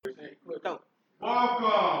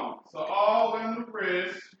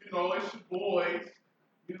boys,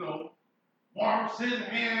 Marvin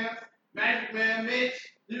Scissorhands, Magichands Mitch.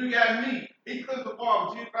 Then you got me, Eklips the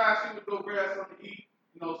Barber. G5, she would go grab something to eat.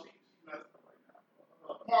 She messed up right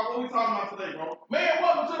now. Mark, what we talking about today, bro? Man,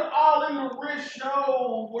 welcome to the All in the Wrist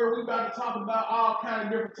show, where we about to talk about all kind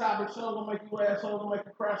of different topics. Some gonna make you laugh, some gonna make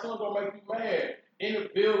you cry, some gonna make you mad. In the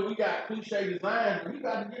building, we got cliche designs, but we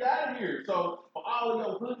got to get out of here. So for all of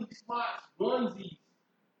your hoodies, smocks, onesies,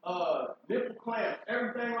 nipple clamps,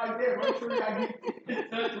 everything like that, make sure y'all get in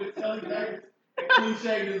touch with Telly Davis at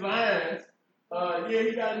Cliche Designs.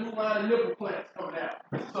 He got a new line of nipple clamps coming out.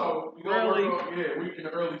 So we gonna work on, we in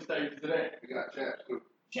the early stages of that. We got chaps too.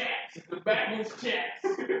 Chats, the backwards chats.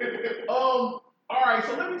 All right,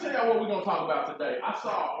 so let me tell y'all what we're gonna talk about today. I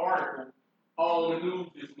saw an article on the news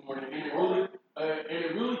this morning, and it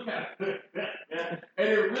really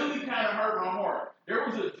kind of hurt my heart. There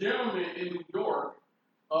was a gentleman in New York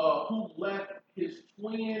who left his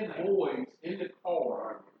twin boys in the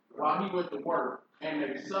car while he went to work, and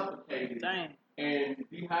they suffocated and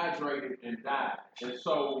dehydrated and died. And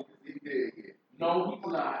so he did. No, he's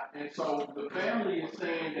not. And so the family is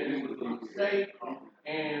saying that it was a mistake,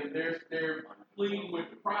 and they're pleading with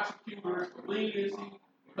the prosecutors for leniency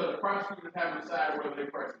because the prosecutors haven't decided whether they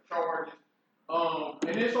press the charges.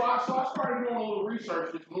 And then so I started doing a little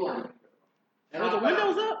research this morning. And were the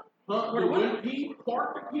windows up?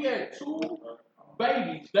 He had two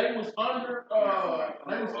babies. They was under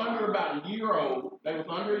about a year old. They was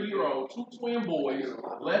under a year old. Two twin boys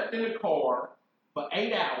left in the car for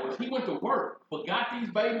 8 hours. He went to work, forgot these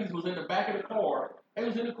babies was in the back of the car. They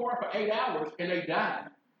was in the car for 8 hours and they died.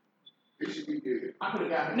 It should be good. I could have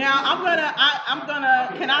got him. Now I'm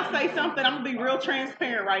gonna. Can I say something? I'm gonna be real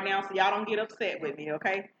transparent right now, so y'all don't get upset with me,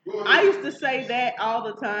 okay? I used to say that all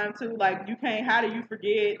the time too. Like, you can't. How do you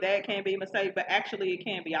forget? That can't be a mistake, but actually it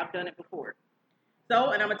can be. I've done it before.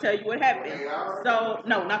 So, and I'm gonna tell you what happened. So,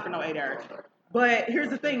 no, not for no 8 hours. But here's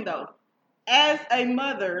the thing, though. As a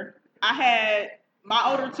mother, I had my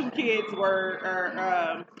older two kids were.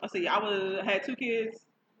 I had two kids.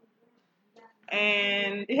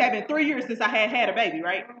 And it had been 3 years since I had a baby,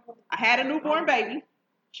 right? I had a newborn baby.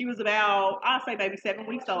 She was about, I'll say maybe 7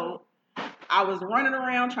 weeks old. I was running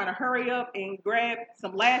around trying to hurry up and grab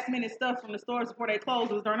some last minute stuff from the stores before they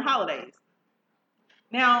closed. It was during the holidays.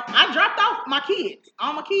 Now, I dropped off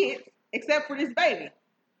all my kids, except for this baby,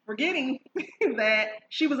 forgetting that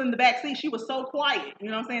she was in the back seat. She was so quiet, you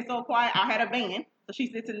know what I'm saying? So quiet. I had a van, so she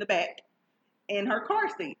sits in the back in her car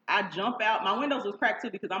seat. I jump out. My windows was cracked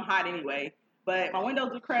too because I'm hot anyway. But my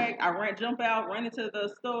windows were cracked. I jump out, run into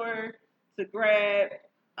the store to grab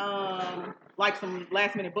like some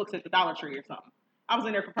last minute books at the Dollar Tree or something. I was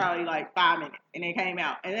in there for probably like 5 minutes and they came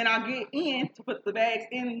out. And then I get in to put the bags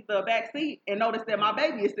in the back seat and notice that my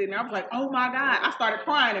baby is sitting there. I was like, oh my God. I started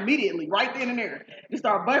crying immediately, right then and there. Just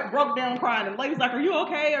broke down crying. And the lady's like, are you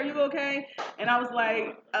okay? Are you okay? And I was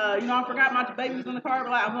like, I forgot my baby was in the car.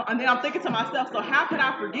 And then I'm thinking to myself, so how could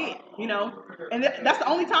I forget, And that's the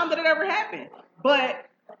only time that it ever happened. But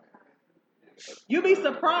you'd be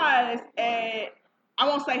surprised at, I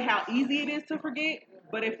won't say how easy it is to forget,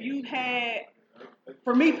 but if you had,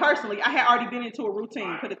 for me personally, I had already been into a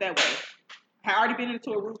routine, put it that way. I had already been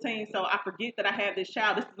into a routine, so I forget that I have this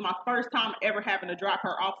child. This is my first time ever having to drop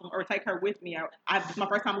her off or take her with me. This is my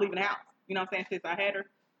first time leaving the house, you know what I'm saying, since I had her.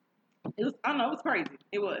 It was crazy.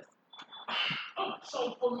 It was.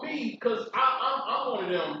 So for me, because I'm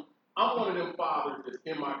one of them fathers that's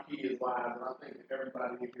in my kids' lives, and I think that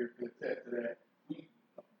everybody in here can attest to that.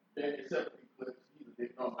 Except for Eklips, he's a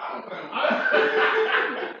big number.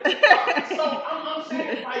 So I'm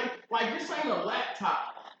saying, like this ain't a laptop.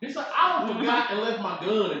 This I done forgot and left my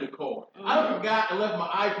gun in the car. I done forgot and left my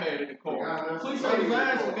iPad in the car. So he said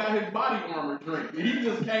Designs forgot his body armor drink, and he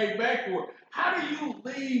just came back for it. How do you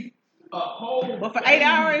leave a whole? Well, for 8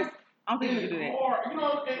 hours, I don't think you can do that.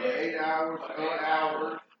 8 hours, 4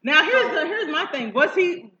 hours. Now here's my thing. Was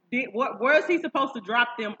he supposed to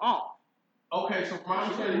drop them off? Okay, so from my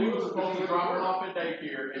understanding, he was supposed to drop them off at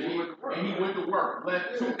daycare, and he went to work.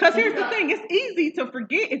 Because here's the thing: it's easy to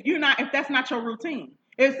forget if that's not your routine.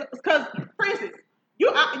 It's because, for instance,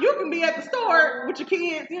 you can be at the store with your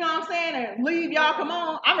kids, you know what I'm saying, and leave y'all. Come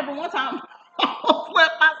on! I remember one time I almost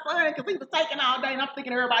left my son because he was taking all day, and I'm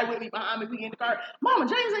thinking everybody with me behind me. We in the car. Mama,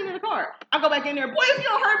 James ain't in the car. I go back in there. Boy, if you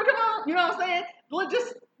don't hurry, come on. You know what I'm saying? Look,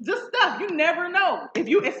 just stuff. You never know.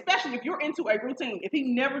 Especially if you're into a routine. If he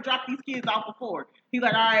never dropped these kids off before, he's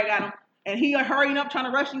like, all right, I got them. And he hurrying up, trying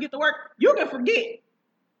to rush and get to work. You can forget.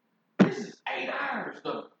 This is 8 hours,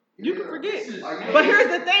 though. You can forget. But here's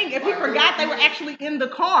the thing. If he forgot they were actually in the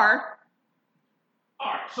car,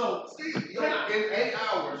 All right, so See, in 8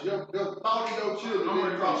 hours, your thought of your children I'm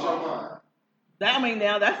didn't cross your mind. That, I mean,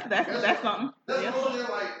 now that's something. That's Yeah. what I'm saying,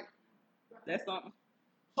 like. That's something.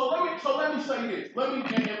 So let me say this.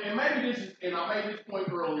 And maybe this is, and I made this point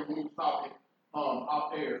earlier when we was talking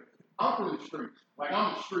off air. I'm from the streets. Like,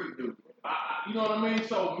 I'm a street dude. You know what I mean?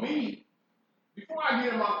 So me, before I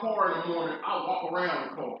get in my car in the morning, I walk around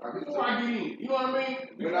the car. Before I get in, you know what I mean?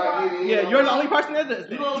 When I get in, Yeah, you're the only person that does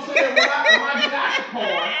that. You know what I'm saying? When I get out the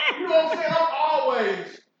car, you know what I'm saying? I'm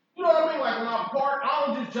always, you know what I mean? Like when I park, I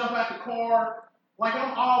don't just jump out the car. Like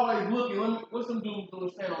I'm always looking. What's some dudes doing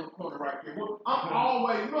standing on the corner right here? I'm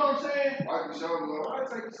always, you know what I'm saying? Wipe the shoulder, why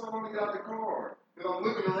take it so long to get out the car? Because I'm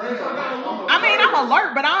looking around. I mean, I'm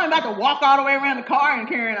alert, but I ain't about to walk all the way around the car and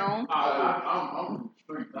carry it on. I'm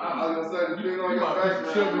street. I was gonna say, depending on You your might put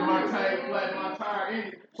background. sugar in my tank, flatten my tire,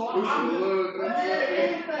 anything. So I'm just,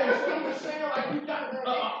 anything. So I'm just saying, like, you got a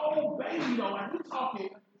whole baby, though. Like, we talking,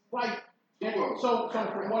 like, so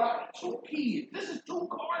from what 2 kids. This is 2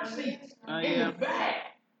 car seats in the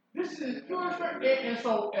back. This is, you understand? And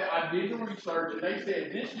so I did the research, and they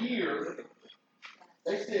said this year,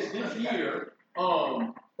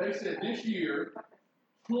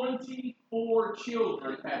 24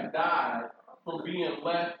 children have died from being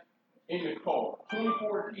left in the car.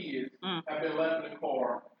 24 kids have been left in the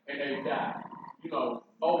car and they died. You know,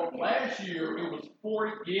 last year it was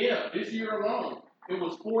 40. Yeah, this year alone it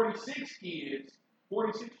was 46 kids,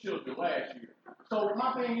 46 children last year. So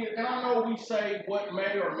my thing is, and I know we say what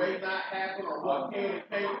may or may not happen or what can and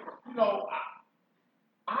can't. You know,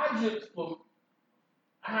 I just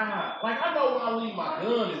like I know when I leave my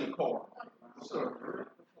gun in the car.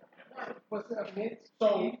 What's up, Mitch?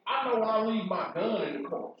 So I know when I leave my gun in the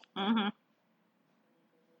car. Mm-hmm.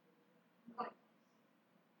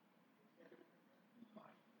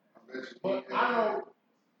 But I know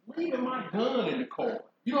leaving my gun in the car.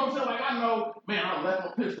 You know what I'm saying? Like I know, man, I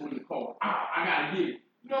left my pistol in the car. I gotta get it.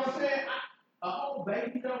 You know what I'm saying? A whole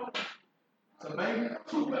baby though. It's a baby,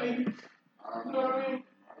 2 babies. You know what I mean?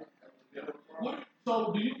 So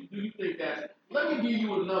do you think that? Let me give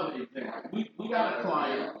you another example. We got a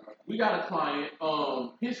client.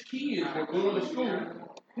 His kids were going to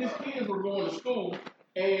school.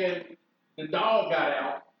 And the dog got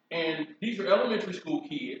out. And these are elementary school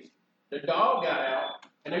kids. The dog got out,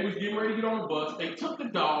 and they was getting ready to get on the bus. They took the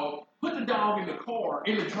dog, put the dog in the car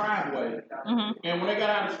in the driveway. Mm-hmm. And when they got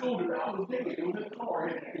out of school, the dog was dead. It was in the car.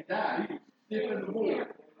 He died. He was stiff in the board.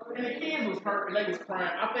 And the kids was hurt, and they was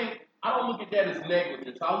crying. I don't look at that as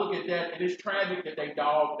negligence. I look at that, and it's tragic that their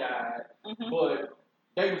dog died. Mm-hmm. But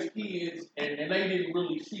they was kids, and they didn't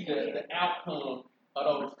really see the outcome of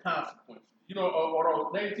those consequences. You know, or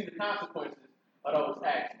they didn't see the consequences of those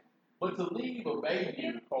actions. But to leave a baby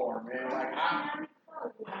in the car, man, like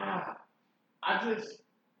I just,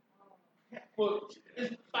 look,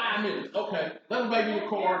 it's 5 minutes. Okay, let the baby in the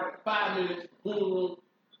car, 5 minutes, boom.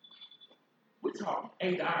 We're talking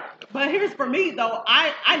 8 hours. But here's for me though,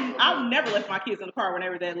 I've never left my kids in the car when they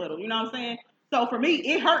were that little. You know what I'm saying? So for me,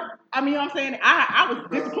 it hurt. I mean, you know what I'm saying? I was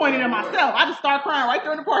disappointed in myself. I just started crying right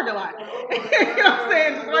there in the parking lot. You know what I'm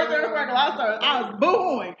saying? Just right there in the parking lot. I was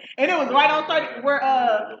booing. And it was right on 30, where,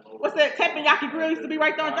 what's that, Teppanyaki Grill used to be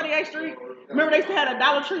right there on 38th Street? Remember they used to have a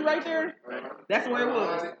Dollar Tree right there? That's where it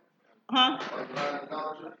was. Huh?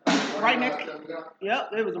 Right next.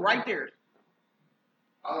 Yep, it was right there.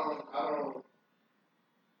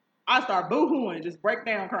 I start boo-hooing, just break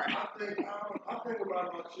down crying. I think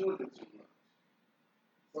about my children too much.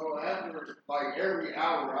 So after, like, every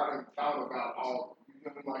hour, I done thought about all, you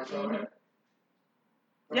know, like, mm-hmm.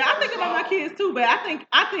 Yeah, I think about my kids too, but I think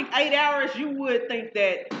 8 hours, you would think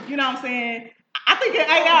that, you know what I'm saying? I think in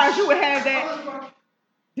 8 hours, you would have that,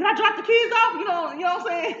 did I drop the kids off? You know what I'm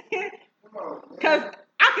saying? Because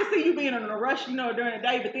I can see you being in a rush, you know, during the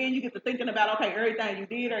day, but then you get to thinking about, okay, everything you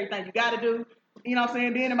did, everything you got to do. You know what I'm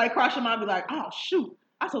saying? Then somebody cross your mind and be like, oh, shoot,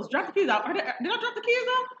 I'm supposed to drop the kids off. Did I drop the kids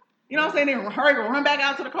off? You know what I'm saying? Then hurry, run back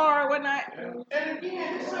out to the car or whatnot. And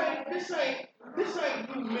again, this ain't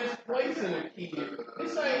you misplacing a kid.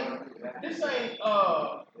 This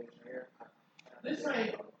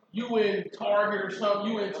ain't you in Target or something.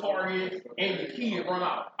 You in Target and the kid run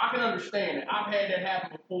out. I can understand it. I've had that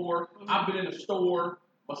happen before. I've been in the store.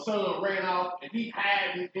 My son ran out and he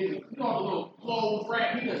had it in, you know, the little clothes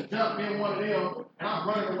rack. He just jumped in one of them, and I'm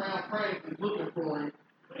running around frantically looking for him,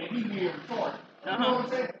 and he being retarded. You know what I'm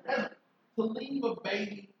saying? That's, to leave a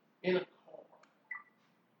baby in a car,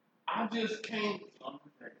 I just can't.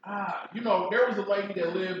 You know, there was a lady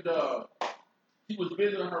that lived. She was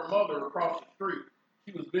visiting her mother across the street.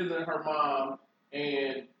 She was visiting her mom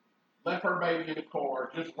and left her baby in the car.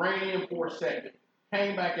 Just ran in for a second.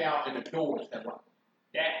 came back out, and the doors had locked.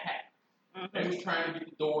 That happened. They was trying to get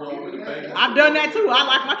the door open. The baby. I've done that too. I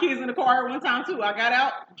locked my kids in the car one time too. I got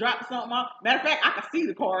out, dropped something off. Matter of fact, I could see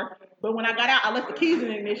the car, but when I got out, I left the keys in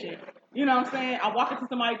the ignition. You know what I'm saying? I walk into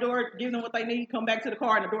somebody's door, give them what they need, come back to the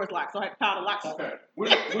car, and the door's locked. So I had to call the lock. Okay. With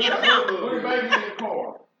the baby in the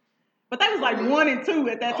car. But they was like 1 and 2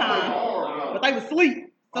 at that time. But they was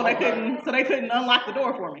asleep, so they couldn't unlock the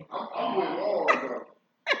door for me. I'm with Laura though.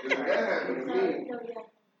 If that happened to me,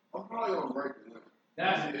 I'm probably gonna break the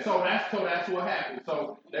limit. So that's what happened.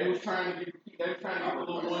 So they was trying to get the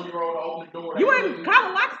little 1-year-old to open the door. You ain't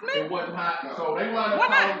call a locksmith? It wasn't hot, so they wound up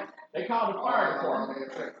called the fire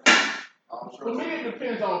department. For me, it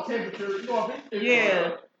depends on temperature. You know,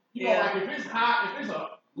 like if it's hot, if it's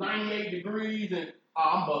 98 degrees, and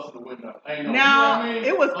I'm busting the window. Ain't no. Now, you know what I mean?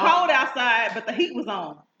 it was cold outside, but the heat was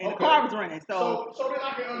on, and the car was running. So then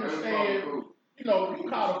I can understand. You know, you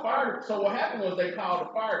call the fire. So what happened was they called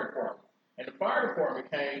the fire department, and the fire department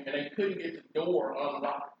came, and they couldn't get the door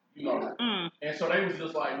unlocked. You know, and so they was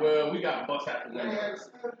just like, well, we got to bust out the window.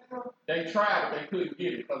 They tried, but they couldn't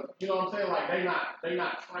get it because you know what I'm saying. Like they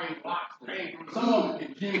not trained locksmiths. Some of them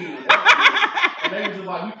can jimmy and they was just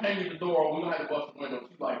like, we can't get the door open. We gonna have to bust the window.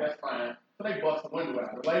 She's like, that's fine. So they bust the window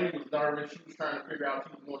out. The lady was nervous. She was trying to figure out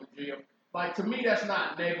if she was going to jail. Like to me, that's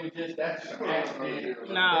not negligence. That's just an accident.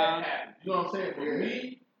 That happened. You know what I'm saying? For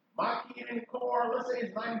me, my kid in the car. Let's say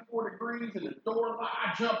it's 94 degrees and the door locked.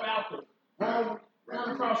 I jump out the run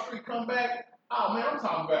across the street, come back. Oh man, I'm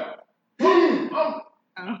talking about boom.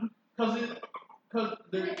 Because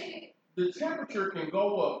the temperature can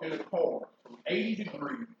go up in a car from 80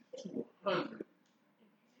 degrees to 100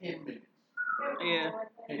 in 10 minutes. Yeah.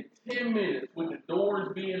 In 10 minutes, with the doors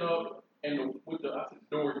being up and with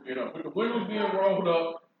the windows being rolled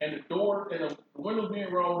up and the windows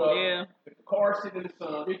being rolled up. Yeah. If the car's sitting in the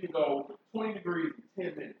sun, it can go 20 degrees in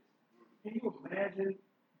 10 minutes. Can you imagine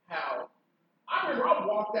how? I remember I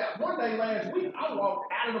walked out one day last week. I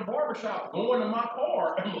walked out of the barbershop going to my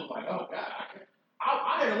car and was like, oh God.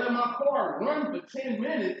 I had to let my car run for 10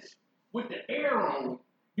 minutes with the air on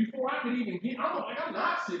before I could even get. I'm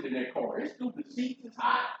not sitting in that car. It's stupid. Seats is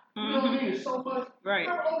hot. You know what I mean? It's so much. Right.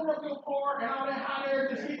 You ever open up your car and all that hot air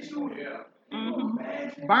just hit you? Yeah. Can you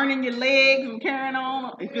imagine? Burning your legs and carrying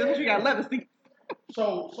on. Because you got leather seats.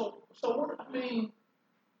 So what I mean.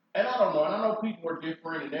 And I don't know, and I know people are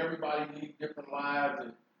different, and everybody leads different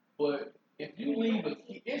lives, but if you leave a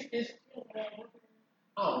kid, it's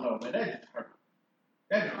I don't know, man, that just hurt.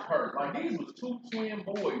 That just hurt. Like, these was 2 twin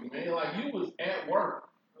boys, man. Like, you was at work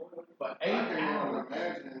for 8 hours.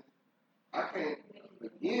 I can't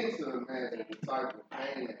begin to imagine the type of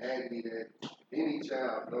pain and agony that any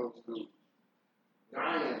child goes through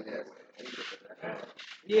dying that way.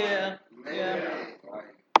 Yeah. Man,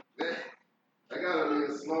 like, that. I gotta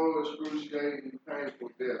be a slow, excruciating, painful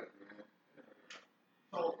death, man.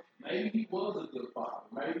 So maybe he was a good father.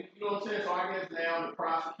 Maybe, you know what I'm saying? So I guess now the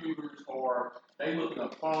prosecutors they looking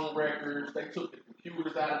up phone records. They took the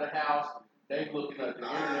computers out of the house. They looking at the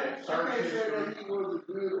internet search I can't say history. that he was a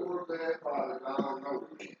good or a bad father. I don't know.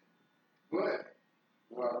 But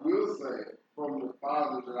what I will say, from the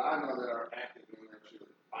fathers that I know that are active in their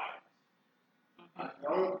children's lives, I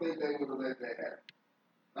don't think they would have let that happen.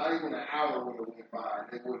 Not even an hour would have went by, and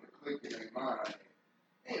they would have clicked in their mind.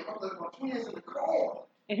 Hey, I left my twins in the car.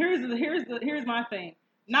 And here's my thing.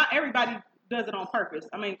 Not everybody does it on purpose.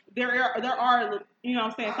 I mean, there are you know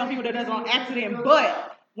what I'm saying, some people that does it on accident,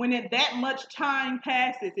 but when that much time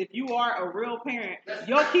passes, if you are a real parent,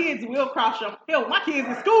 your kids will cross your. Hell, my kids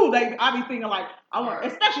in school, I be thinking like,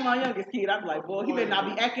 especially my youngest kid, I be like, boy, he better not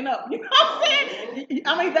be acting up. You know what I'm saying?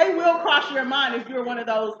 I mean, they will cross your mind if you're one of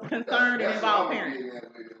those concerned and involved parents.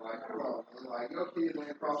 Like, come on, like your kids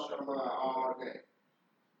ain't cross your mind all day.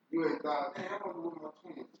 You ain't thought, damn, I'm gonna move my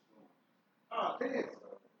twins. Oh, damn,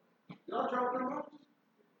 y'all dropped them off?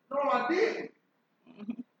 No, I didn't.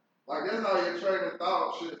 Like, that's how you're training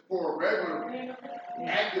thought shit for a regular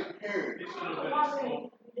active parent.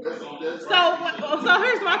 So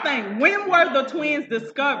here's my thing. When were the twins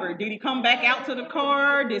discovered? Did he come back out to the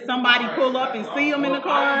car? Did somebody pull up and see him in the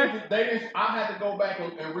car? I had to go back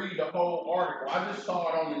and read the whole article. I just saw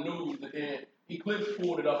it on the news, and then Eklips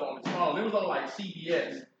pulled it up on his phone. It was on like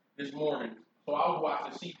CBS this morning. So I was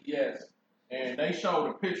watching CBS, and they showed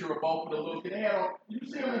a picture of both of the little kids. They had on, you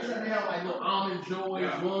see them, they had like little almond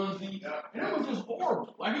joys, onesie, and it was just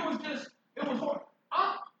horrible. Like it was horrible.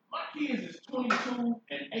 My kids is 22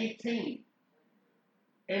 and 18.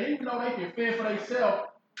 And even though they can fend for themselves,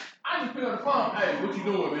 I just pick up the phone. Hey, what you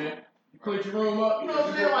doing, man? You clean your room up? You know what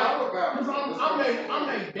I'm saying? Like, I'm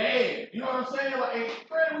their dad. You know what I'm saying? Like, and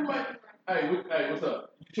granted, hey, what's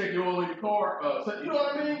up? You check your oil in your car. So you know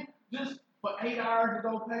what I mean? Just for 8 hours to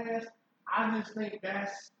go past, I just think I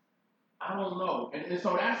don't know. And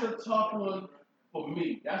so that's a tough one for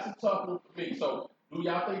me. So do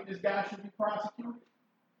y'all think this guy should be prosecuted?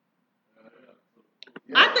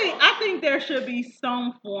 I think there should be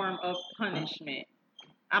some form of punishment.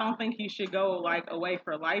 I don't think he should go like away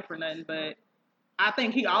for life or nothing, but I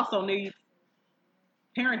think he also needs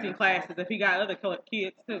parenting classes if he got other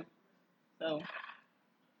kids too. So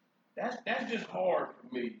That's just hard for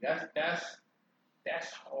me. That's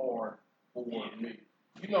hard for me.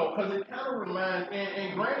 You know, because it kind of reminds,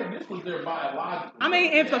 and granted, this was their biological. I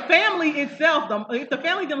mean, if the family itself, if the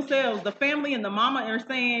family themselves, the family and the mama are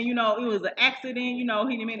saying, you know, it was an accident, you know,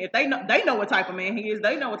 he didn't mean. If they know what type of man he is,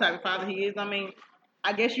 they know what type of father he is. I mean,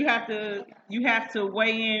 I guess you have to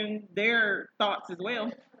weigh in their thoughts as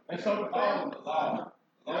well. And so the family,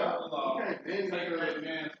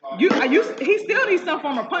 He still needs some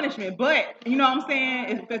form of punishment, but you know what I'm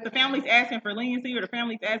saying? If the family's asking for leniency or the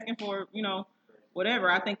family's asking for, you know,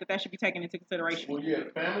 whatever, I think that should be taken into consideration. Well, yeah, the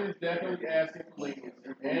family is definitely asking for leniency.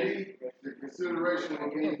 And the consideration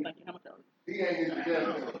again, he ain't get the death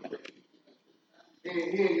penalty. He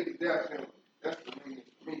ain't get the death penalty. That's the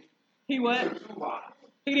leniency for me. He what? He took 2 lives.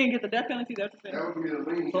 He didn't get the death penalty. That's the thing. That would be the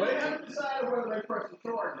leniency. So they haven't decided whether they press the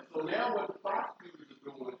charges. So now what the prosecutors are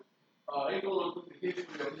doing, they're going through the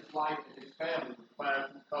history of his life and his family to find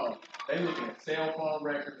who comes. They looking at cell phone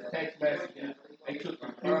records, text messages. They took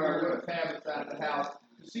computers and tablets out of the house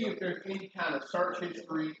to see if there's any kind of search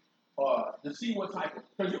history, to see what type of.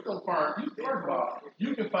 Because first of all,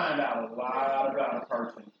 you can find out a lot about a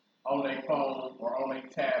person on their phone or on their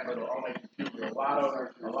tablet or on their computer. A lot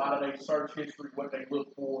of their search history, what they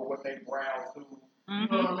look for, what they browse through. You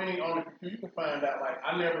know what I mean? On the computer, you can find out. Like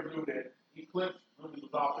I never knew that Eklips really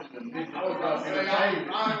was off in the midget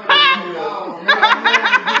entertainment.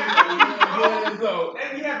 So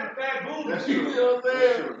And he has a fat booty. That's you true. know what I'm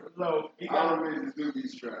saying? True. So he All got the midgets do be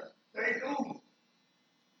strapped. They do.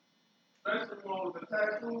 Especially one with the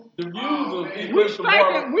tattoo. the views of man. Eklips the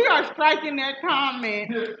Barber. We are striking that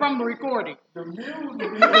comment from the recording. The views of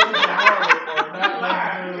Eklips the Barber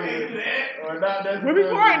are not necessarily. We're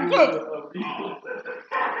recording too.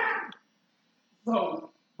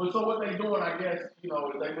 So what they doing, I guess, you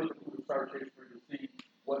know, is they look through the search history to see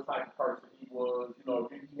what type of person he was. You know,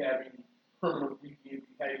 did he have any criminal deviant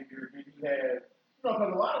behavior? Did he have, you know,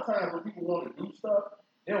 because a lot of times when people want to do stuff,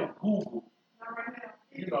 they'll Google.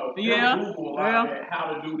 You know, they'll Google a lot of that,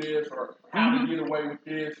 how to do this or how to get away with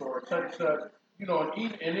this or such and such. You know,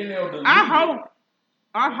 and then they'll delete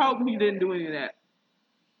I hope he didn't do any of that.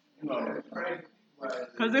 You know,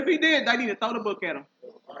 Because if he did, they need to throw the book at him.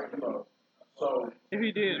 you know. So If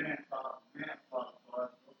he did.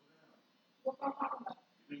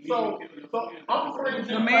 I'm afraid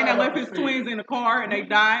The man that left his twins in the car and they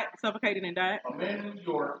died, suffocated and died. A man in New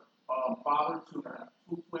York, fathered two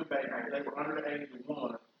twin babies. They were under the age of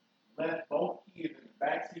 1. Left both kids in the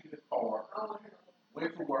backseat of the car.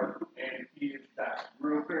 Went to work, and the kids died.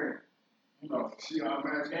 Real parent. You know.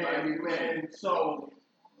 And And so,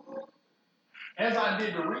 as I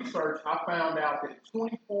did the research, I found out that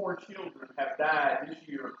 24 children have died this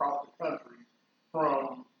year across the country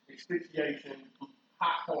from asphyxiation,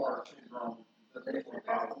 hot car syndrome. That's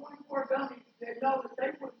 24 dummies that know that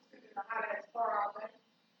they wouldn't sit in a hot ass car all day.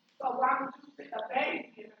 So why would you sit a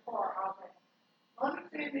baby in the car all day?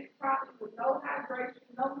 Unattended, probably with no hydration,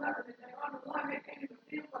 no nothing. If they're on the one, they can't even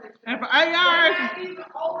feel what it's And for 8 hours. they're not even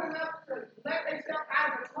old enough to let themselves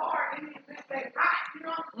out of the car in the event they're hot, you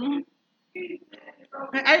know what I mean?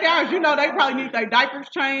 In 8 hours, you know, they probably need their diapers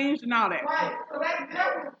changed and all that. Right, so that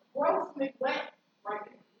was gross neglect right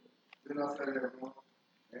there. Didn't I say that one?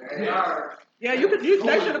 And 8 hours. Yeah, they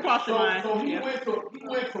should have crossed the line. So he Yeah. went to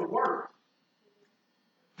work.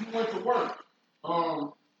 He went to work.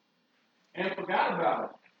 And forgot about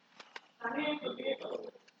it. I mean,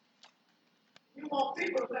 you want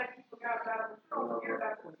people to think you forgot about it, but you don't forget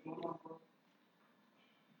about it.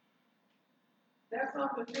 That's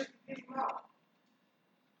something just to get him out.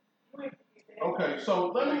 Okay, so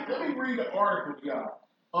let me read the article to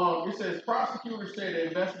y'all. It says prosecutors said the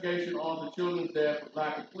investigation on the children's death was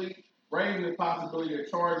not complete, raising the possibility that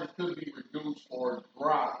charges could be reduced or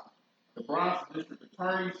dropped. The Bronx District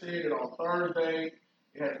Attorney said that on Thursday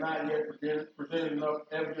it has not yet presented enough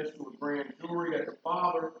evidence to a grand jury that the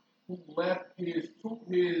father who left his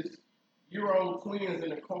year-old twins in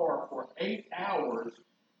the car for 8 hours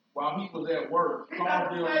while he was at work We got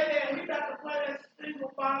to play that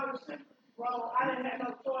single father sympathy Well, I didn't have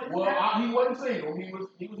no choice. Well, he wasn't single.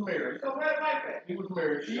 He was married. So where's my face? He was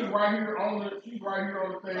married. She's right here on the thing.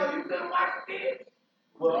 So you couldn't watch the kids?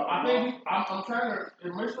 Well, I think I'm trying to.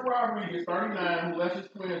 If Mr. Rodriguez, 39, who left his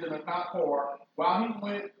twins in a cop car while he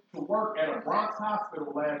went to work at a Bronx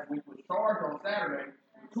hospital last week, was charged on Saturday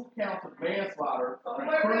with 2 counts of manslaughter,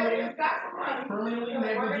 criminally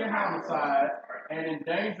negligent homicide, and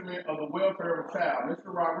endangerment of the welfare of a child.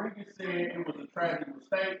 Mr. Rodriguez said it was a tragic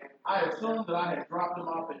mistake. I assumed that I had dropped him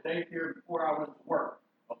off at daycare before I went to work.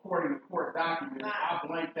 According to court documents, I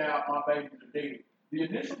blanked out my baby to death. The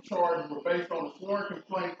initial charges were based on a sworn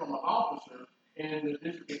complaint from an officer, and the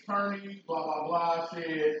district attorney, blah, blah, blah,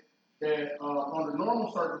 said that under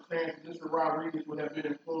normal circumstances, Mr. Rodriguez would have been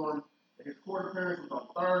informed that his court appearance was on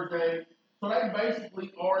Thursday. So they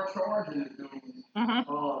basically are charging this dude.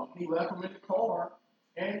 He left him in the car,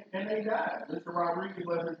 and they died. Mr. Rodriguez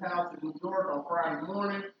left his house in New York on Friday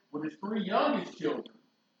morning with his 3 youngest children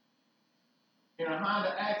in a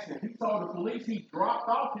Honda accident. He told the police he dropped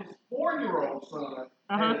off his 4-year-old son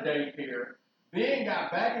at a daycare, then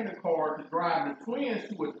got back in the car to drive the twins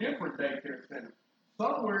to a different daycare center.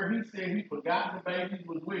 Somewhere he said he forgot the baby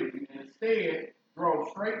was with him and instead drove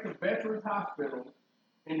straight to Veterans Hospital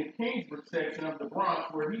in the Kingsbridge section of the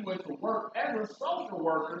Bronx, where he went to work as a social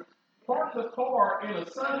worker, parked the car in a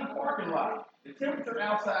sunny parking lot. The temperature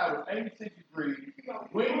outside was 86 degrees.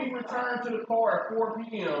 When he returned to the car at 4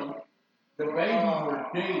 p.m., the babies were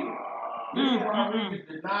dead. Mr. Rodriguez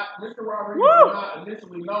did not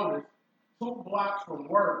initially notice 2 blocks from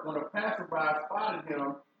work when a passerby spotted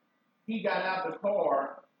him. He got out the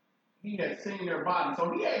car. He had seen their body.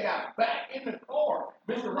 So he had got back in the car.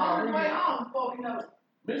 Mr.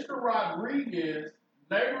 Rodriguez,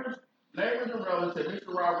 neighbors and relatives said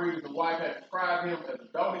Mr. Rodriguez's wife had described him as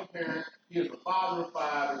a doting parent. He is the father of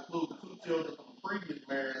 5, including 2 children from a previous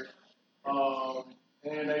marriage.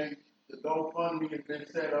 And the GoFundMe has been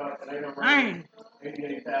set up, and they done raised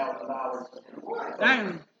 $88,000.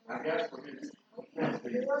 Dang. I guess for his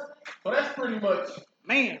expenses. So that's pretty much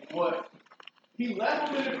what he left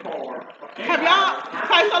him in the car. Have y'all?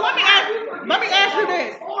 Okay, so let me ask you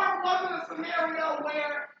this. Or was it a scenario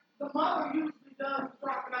where the mother usually does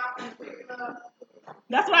dropping out and picking up?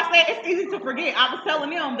 That's what I said. It's easy to forget. I was telling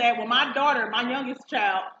them that when my daughter, my youngest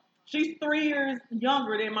child, she's 3 years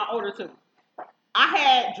younger than my older 2. I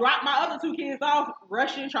had dropped my other 2 kids off,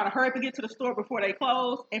 rushing, trying to hurry up and get to the store before they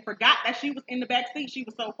closed, and forgot that she was in the back seat. She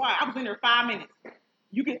was so quiet. I was in there 5 minutes.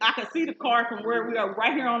 I could see the car from where we are,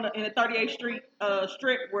 right here in the 38th Street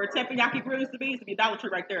strip where Teppanyaki Grill used to be a Dollar Tree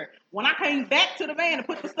right there. When I came back to the van to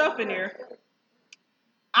put the stuff in there,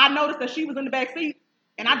 I noticed that she was in the back seat,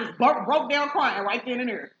 and I just broke down crying right then and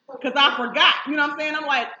there because I forgot. You know what I'm saying? I'm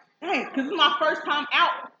like, dang, because it's my first time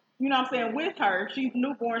out. You know what I'm saying, with her. She's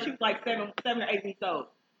newborn. She was like 7 or 8 weeks old.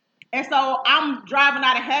 And so I'm driving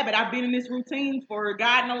out of habit. I've been in this routine for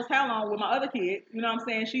God knows how long with my other kids. You know what I'm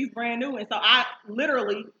saying? She's brand new. And so I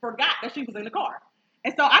literally forgot that she was in the car.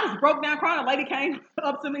 And so I just broke down crying. A lady came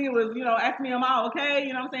up to me and was, asking me, am I okay?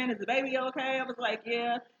 You know what I'm saying? Is the baby okay? I was like,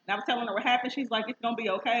 yeah. And I was telling her what happened. She's like, it's going to be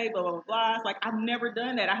okay, blah, blah, blah, blah. It's like, I've never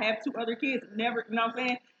done that. I have 2 other kids. Never, you know what I'm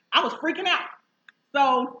saying? I was freaking out.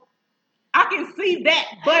 So I can see that,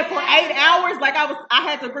 but for 8 hours, I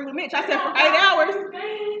had to agree with Mitch. I said for 8 hours,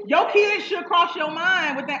 your kids should cross your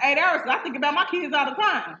mind within 8 hours. Cause I think about my kids all the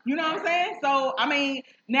time. You know what I'm saying? So I mean,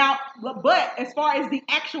 now, but as far as the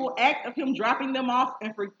actual act of him dropping them off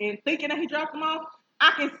and thinking that he dropped them off,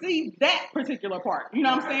 I can see that particular part. You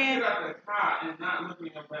know what I'm saying? Get out the car and not looking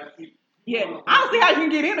in the back seat. Yeah, I don't see how you can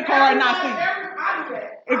get in the car and not see.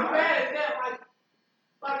 Everybody I'm mad at that.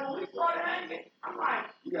 Like when we started hanging, I'm like,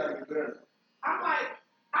 You gotta get better. I'm like,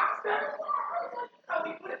 I'm standing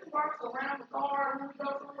we put the marks around the car when we go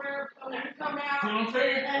somewhere, so when we come out, You know what I'm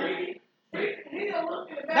saying? and he'll look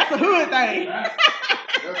in the back. That's a hood thing. That's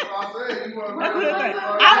what I said. You want That's a hood thing.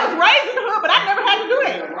 I was raised in the hood, but I never had to do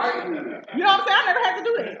that. Right. You know what I'm saying? I never had to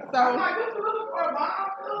do that. I'm So like, this is looking for a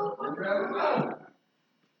mom,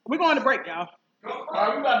 we're going to break, y'all. All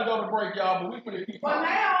right, we about to go to break, y'all, but we finna keep But talking.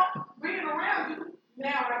 now, being around you,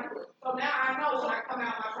 now I do it. So now I know when I come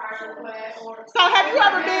out my tire class or. So have you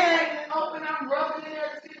ever been? Open, I'm rubbing in there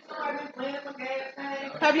to see somebody just laying my gas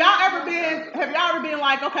tank. Have y'all ever been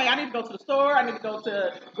like, okay, I need to go to the store, I need to go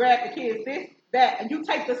to grab the kids this, that, and you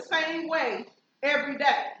take the same way every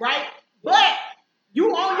day, right? But you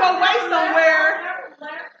on your way somewhere. I never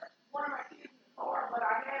left one of my kids in the car, but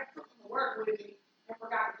I had took them to work with me and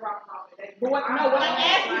forgot to drop them off at that. But what I'm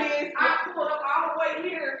asking is, I pulled up all the way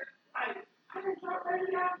here, like, I didn't drop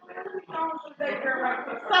baby off, so here's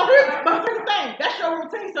the thing, that's your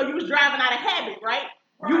routine, so you was driving out of habit, right?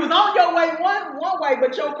 You was on your way one way,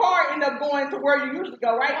 but your car ended up going to where you usually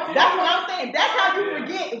go, right? That's what I'm saying. That's how you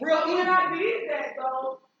forget real But easy. when I did that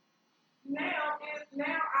though, now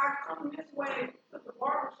I come this way to the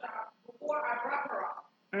barber shop before I drop her off.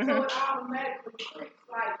 Mm-hmm. So it automatically clicks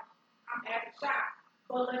like I'm at the shop.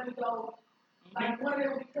 But let me go. Like when they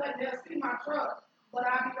will be cutting, they'll see my truck, but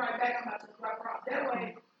I'll be right back. I'm about to drop her off. That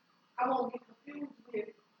way, I won't get confused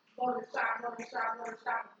with go to the shop.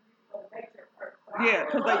 And daycare first. So Yeah,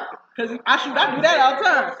 I do that all the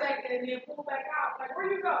time. For a second and then pull back out. Like, where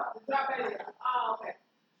you go? The drop baby. Oh, okay.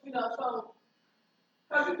 So,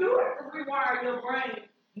 because you do have to rewire your brain.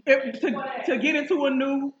 To get into a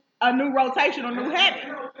new rotation or new habit.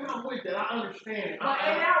 And I'm with that. I understand. But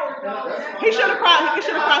 8 hours though. He should have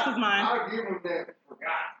crossed his mind. I give him that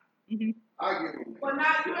forgot. Mm-hmm. I give him that. But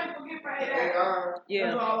now you ain't forget for 8 hours. Yeah.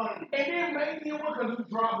 That's all I want. And then maybe it was because you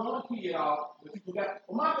dropped one kid off, but you forgot.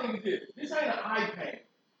 Well, my thing is this. This ain't an iPad.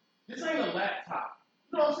 This ain't a laptop.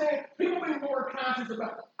 You know what I'm saying? People be more conscious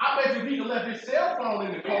about. I bet you he left his cell phone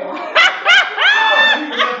in the car. I bet you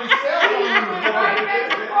he left his cell phone in the car.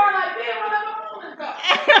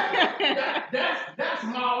 That's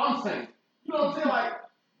all I'm saying. You know what I'm saying? Like,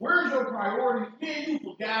 where's your priority? Yeah, you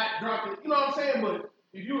forgot, dropped it. You know what I'm saying? But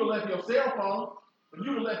if you would have left your cell phone, if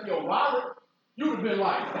you would have left your wallet, you would have been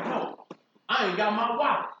like, no, I ain't got my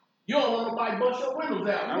wallet. You don't want nobody bust your windows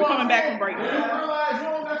out. You I'm coming back from break. You realize you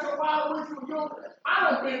don't got your wallet with you. I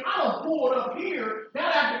done pulled up here,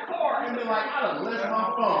 got out the car, and been like, I done left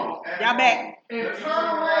my phone. Y'all back. And turn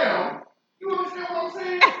around. You understand what I'm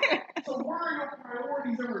saying? So where are your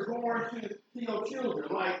priorities in regards to your children?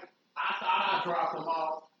 Like, I thought I dropped them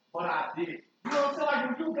off, but I didn't. You know what I'm saying?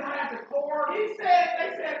 Like, when you got out the car. They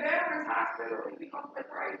said Veterans Hospital, he gonna play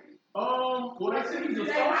crazy. Well, they said he's a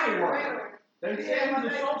social worker. They said he's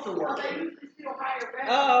a social worker. They usually still hire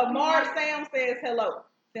veterans. Sam says hello.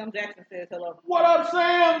 Sam Jackson says hello. What up,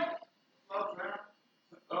 Sam? What's up, man?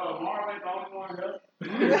 Marvin, the only one here.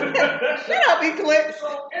 Shut up, Eklips.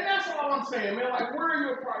 So, and that's all I'm saying, man. Like, where are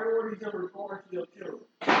your priorities in regards to your children?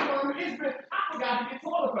 You know what I mean? I forgot to get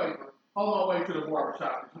toilet paper on my way to the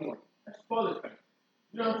barbershop this morning. That's toilet paper.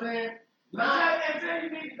 You know what I'm saying? Until you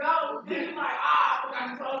need to go, then you're like, I forgot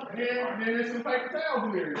to tell you. Then there's some paper towels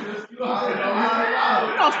in there. Just, you know what I'm saying?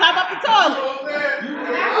 You don't stop up the toilet. You know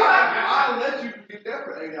what I'm saying? I'll let you get that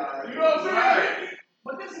for 8 hours. You know what I'm saying?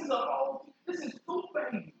 But this is two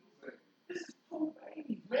babies. This is two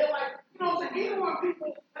babies, man. Like, you know what I'm saying? Even when people,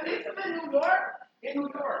 and this is in New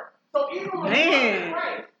York. So even when Man.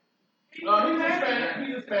 he's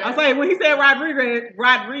Hispanic. I say when he said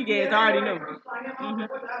Rodriguez, I already knew. Mm-hmm.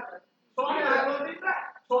 So I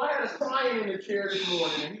had a client in the chair this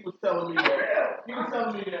morning, and he was telling me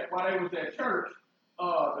that while they was at church,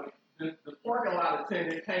 the parking lot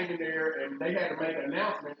attendant came in there and they had to make an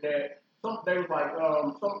announcement that they was like,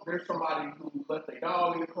 there's somebody who left their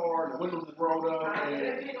dog in the car and the windows is rolled up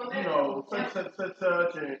and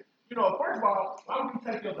such, and first of all, why would you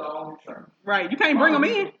take your dog to church? Right, you can't bring them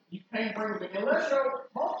in. You can't bring them in unless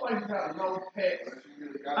most places have no pets.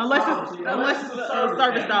 Unless it's a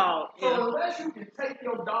service dog. So unless you can take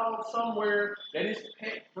your dog somewhere that is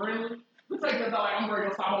pet friendly, you take your dog. Like, I'm going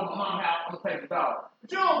to stop over my mom's house. I'm gonna take the dog.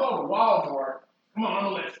 But you don't go to Walmart. Come on, I'm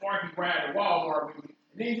gonna let Sparky ride to Walmart with me.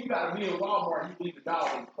 And then you gotta be in Walmart. You leave the dog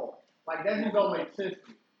in the car. Like that just don't make sense to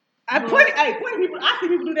me. Plenty people. I see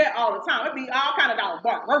people do that all the time. It be all kind of dogs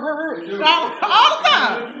bark, all the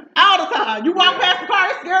time. You walk past the car,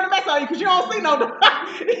 it's scaring the mess out of you because you don't see no dog.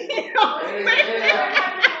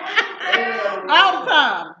 All the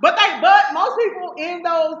time. But most people in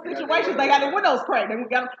those situations, they got their windows cracked. They don't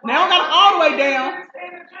got them all the way down.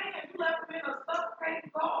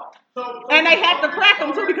 And they have to crack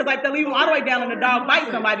them too because like they leave them all the way down and the dog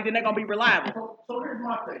bites somebody, then they're gonna be reliable. So here's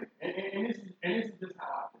my thing, and this is just how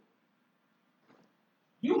I feel.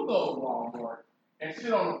 You go to Walmart and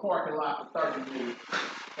sit on the parking lot for 30 minutes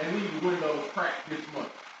and leave the windows cracked this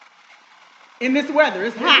month. In this weather,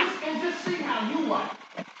 it's hot. And just see how you like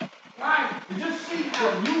it. Right? And just see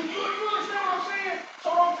how you understand what I'm saying? So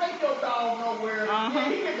don't take your dog nowhere. Yeah,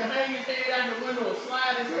 he get to hang his head out the window and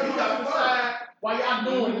slide his stuff out the side while y'all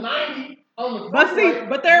doing 90 on the freeway.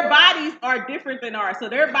 But their bodies are different than ours. So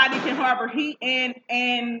their body can harbor heat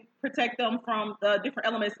and protect them from the different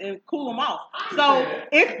elements and cool them off. So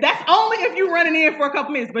that's only if you're running in for a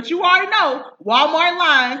couple minutes. But you already know Walmart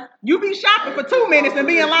lines, you be shopping for 2 minutes and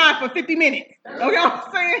be in line for 50 minutes. You know what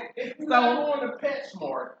I'm saying? If you're not going to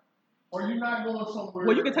PetSmart or you're not going somewhere.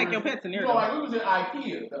 Well, you can take your pets in there. Like we was at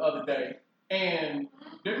IKEA the other day and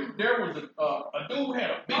there was a dude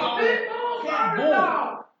had a big old pit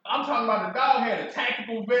bull. I'm talking about the dog had a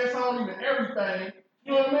tactical vest on him and everything. You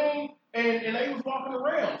You know what I mean? And they was walking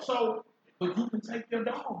around. So, but you can take your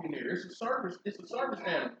dog in there. It's a service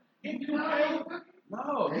animal. If you can't,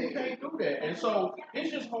 no, you can't do that. And so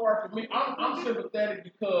it's just hard for me. I'm sympathetic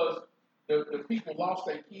because the people lost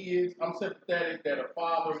their kids. I'm sympathetic that a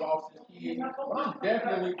father lost his kids. But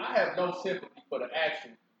I have no sympathy for the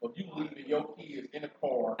action of you leaving your kids in a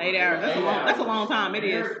car. Hey there, that's a long time. It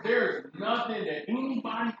is. There's nothing that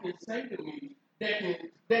anybody can say to me that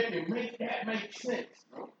can make that make sense.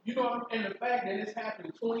 You know, and the fact that it's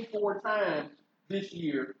happened 24 times this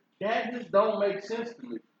year, that just don't make sense to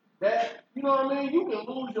me. That, you know what I mean? You can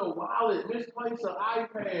lose your wallet, misplace an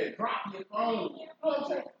iPad, drop your phone. You know what I'm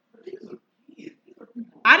saying? But these are kids. These are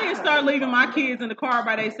people. I didn't start leaving my kids in the car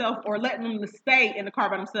by themselves or letting them stay in the car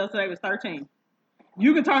by themselves until they was 13.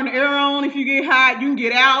 You can turn the air on if you get hot. You can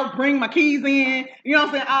get out, bring my keys in. You know what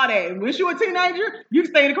I'm saying? All that. When you're a teenager, you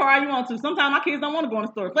can stay in the car all you want to. Sometimes my kids don't want to go in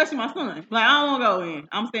the store, especially my son. Like, I don't want to go in.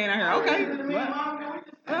 I'm staying out here. Okay.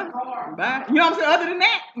 Bye. You know what I'm saying? Other than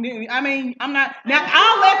that, I mean, I'm not. Now,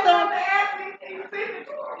 I'll let them.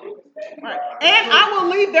 Right. And I will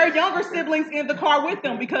leave their younger siblings in the car with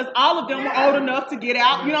them because all of them were old enough to get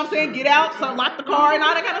out. You know what I'm saying? Get out, so lock the car and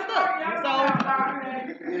all that kind of stuff. So.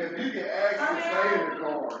 Yeah, you can actually stay in the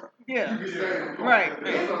car. Yeah. You can stay in the car. Right.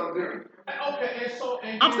 That's something different.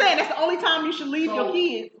 Okay, I'm saying that's the only time you should leave your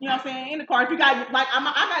kids, you know what I'm saying, in the car. If you got, like,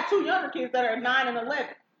 I got 2 younger kids that are 9 and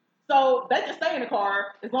 11. So they can stay in the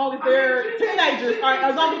car as long as they're teenagers, or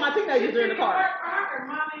as long as my teenagers are in the car.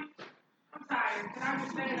 Mommy, I'm tired. Can I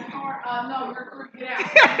just stay in the car? No, you're free. Get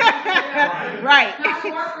out. Right. Not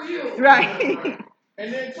work for you. Right.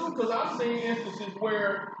 And then too, because I've seen instances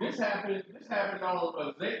where this happened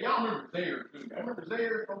on y'all remember Zaire, too. I remember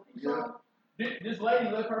Zaire from Keystone. This lady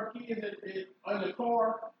left her kids in the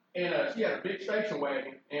car, and she had a big station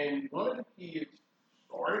wagon, and one of the kids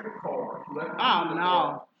started the car.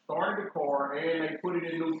 Started the car, and they put it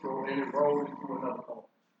in neutral, and it rolled into another car.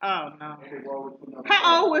 Oh no. And it rolled into another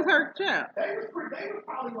How old was her child? They were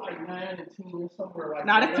probably like 9 and 10, somewhere like that.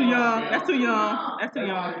 No, that's too young. That's too young. That's too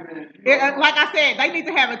young. Like I said, they need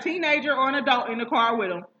to have a teenager or an adult in the car with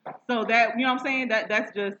them. So that, you know what I'm saying?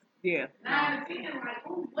 That's just, yeah. 9 and 10, like,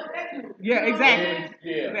 ooh, what that do? Yeah, exactly.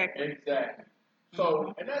 Yeah, exactly.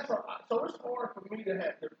 So, and so it's hard for me to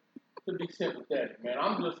have to be sympathetic, man.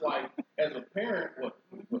 I'm just like, as a parent,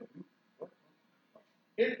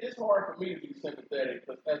 it's hard for me to be sympathetic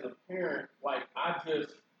because as a parent, like, I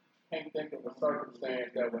just can't think of a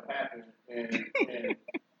circumstance that would happen. And you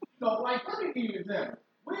know, like, let me give you an example.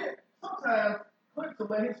 Sometimes Clint will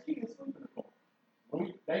let his kids sleep in the car.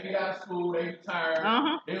 When they get out of school, they get tired.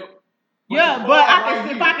 Yeah, but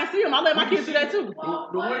if I can see them, I let my kids do that too. Well,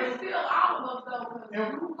 it's still all of us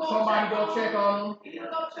though. Somebody go check on them. You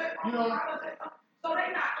go check on them. So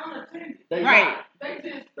they not unattended. Right.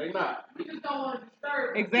 They not. We just don't want to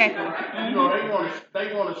disturb. Exactly. You know,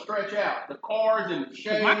 they want to stretch out the cars and the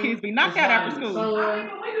shade. My kids be knocked out after school. I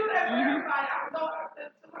mean, we do that for everybody. I would go out there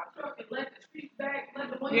to my truck and let the streets back,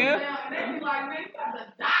 let the windows down, and they be like, man, you got to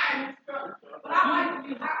die in this truck. But I like to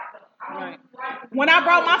be hot though. When I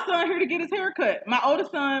brought my son here to get his hair cut, my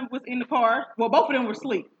oldest son was in the car. Well, both of them were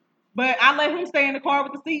asleep. But I let him stay in the car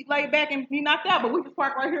with the seat laid back and he knocked out. But we just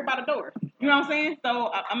parked right here by the door. You know what I'm saying? So,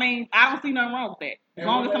 I mean, I don't see nothing wrong with that. As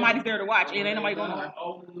long as somebody's there to watch. It ain't nobody going on.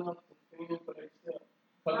 Old enough to fend for themselves.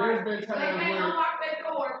 But there's been times they can't unlock that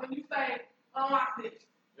door when you say, unlock this.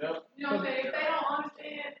 Yep. You know what I'm saying? If they don't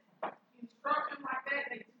understand instructions like that,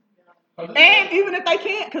 they and even if they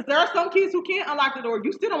can't, because there are some kids who can't unlock the door,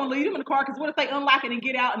 you still don't want to leave them in the car, because what if they unlock it and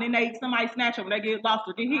get out and then somebody snatch them, they get lost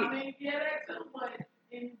or get hit? I mean, yeah, that too, but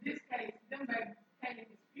in this case, them babies can't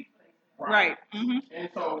even speak for themselves. Right. Mm-hmm. And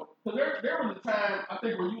so there was a time, I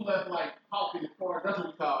think, when you left, like, Hawk in the car. That's what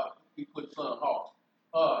we call he put son Hawk.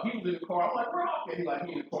 He was in the car. I'm like, where Hawk at? He like,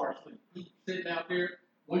 he in the car asleep. He sitting out there.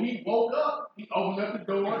 When he woke up, he opened up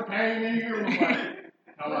the door, came in here, and was like,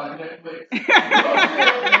 how about Netflix?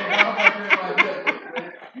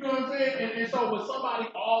 You know what I'm saying? And so, but somebody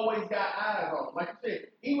always got eyes on him. Like you said,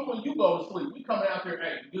 even when you go to sleep, we coming out there,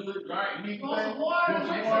 hey, you good? You all right? You need want anything? some water? Want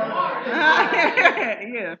Drink some some water? water.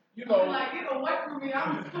 Yeah. You know, like, get away from me.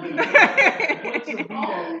 I'm asleep. what to be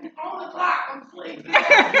on the clock, I'm asleep.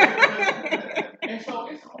 And so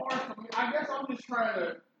it's hard for me. I guess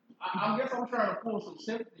I'm trying to pull some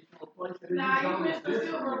sympathy from a place that you missed the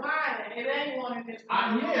silver lining. It ain't one in this.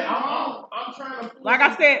 I'm trying to pull like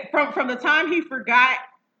I said, from the time he forgot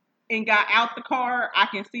and got out the car, I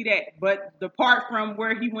can see that. But the part from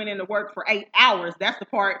where he went into work for 8 hours, that's the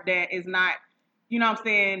part that is not, you know what I'm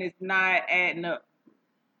saying, is not adding up.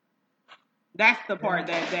 That's the part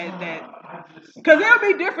that I just, because it would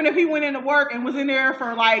be different if he went into work and was in there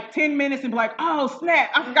for like 10 minutes and be like, oh snap,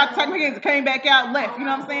 I forgot to take my hands and came back out and left. You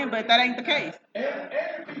know what I'm saying? But that ain't the case. and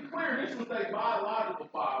to be clear, this was a biological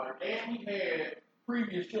father, and he had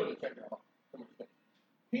previous children. Check it out.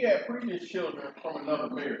 He had previous children from another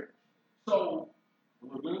marriage. So,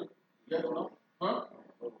 we're good? Yes or no? Huh?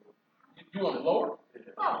 You want it lower?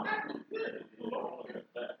 Oh, that's good.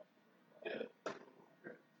 Yeah.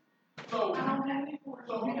 So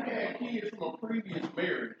he had kids from a previous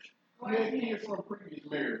marriage. He had kids from a previous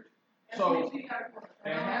marriage. So, in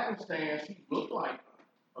happenstance, he looked like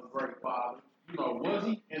a great father. You know, was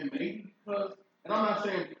he? And maybe because, and I'm not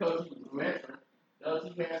saying because he was a veteran, does he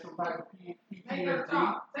have some type of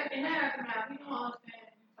PTSD? Second half now, we don't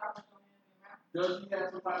understand you talking to him. Does he have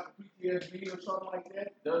some type of PTSD or something like that?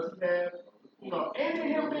 Does he have, you know, and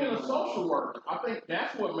him being a social worker, I think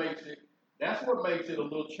that's what makes it a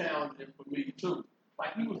little challenging for me too.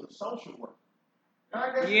 Like he was a social worker.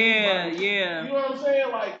 Yeah. You know what I'm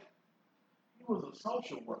saying? Like he was a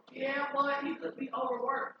social worker. Yeah, well, he could be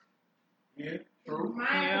overworked. Yeah, true. Mine would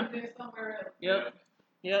have been somewhere else.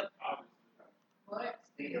 Yep. But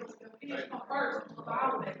still, if he's come first with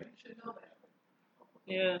all that, you should know that.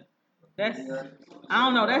 Yeah. That's, I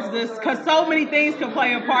don't know, that's just, because so many things can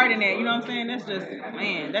play a part in that, you know what I'm saying? That's just,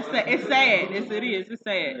 man, it's sad. It's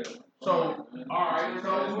sad. So, alright,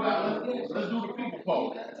 so let's do the people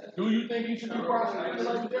poll. Do you think he should be prosecuted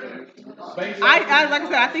like this? Like I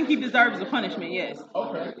said, I think he deserves a punishment, yes.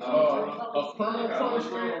 Okay. A criminal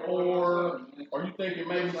punishment, or are you thinking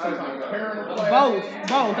maybe some type of parental class?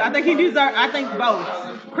 Both. I think both.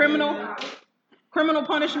 Criminal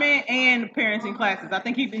punishment and parenting classes. I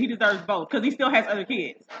think he deserves both because he still has other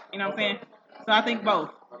kids. You know what I'm saying? So I think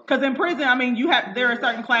both. Because in prison, I mean, there are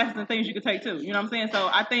certain classes and things you could take too. You know what I'm saying? So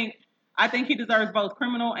I think he deserves both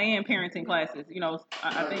criminal and parenting classes. You know,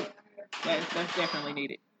 I think that's definitely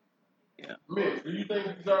needed. Yeah. Mitch, do you think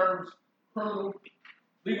he deserves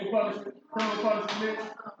legal punishment, Mitch?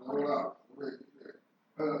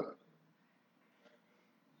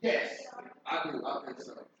 Yes. I do. I think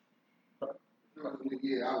so.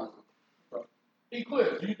 Yeah, I was.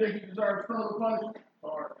 Eklips, do you think he deserves criminal punishment?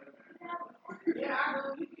 Yeah, I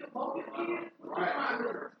know you get both your kids. What you trying to do?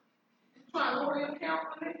 You trying to lower your account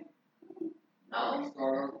for me? No.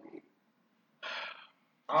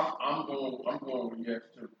 I'm going with yes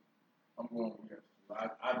too. I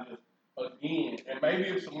just, again, and maybe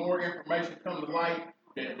if some more information comes to light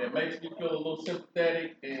that makes me feel a little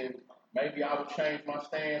sympathetic, then maybe I would change my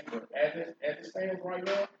stance. But as it stands right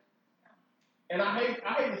now, and I hate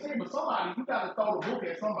to say it, but you got to throw the book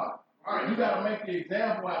at somebody. All right, you got to make the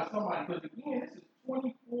example out of somebody, because again, this is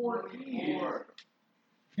 24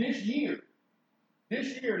 kids this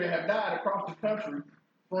year that have died across the country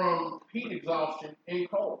from heat exhaustion in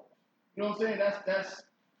cold. You know what I'm saying? That's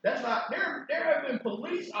not. There have been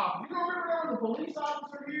police officers. You don't remember there was a police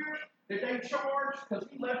officer here that they charged because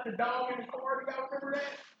he left the dog in the car? You guys remember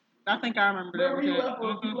that? I think I remember that. He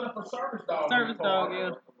left a service dog. In the car,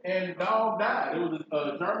 yeah. And the dog died. It was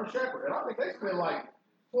a German Shepherd, and I think they spent like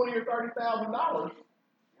 $20,000 or $30,000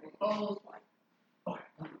 on.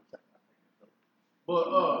 But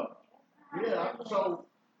yeah. So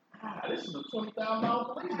this is a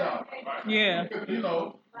 $20,000 police dog. Yeah. You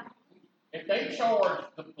know, if they charge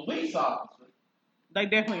the police officer, they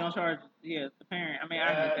definitely gonna charge. Yeah, the parent. I mean,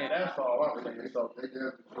 I get that. That's all I'm saying. So they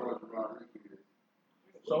definitely charge about it.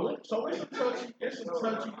 So it's a touchy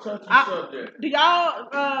subject. Do y'all?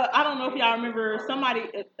 I don't know if y'all remember somebody.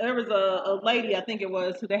 There was a lady, I think it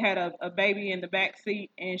was, who they had a baby in the back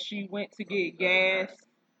seat, and she went to get gas.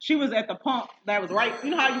 She was at the pump that was right. You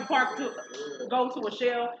know how you go to a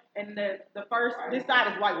Shell, and this side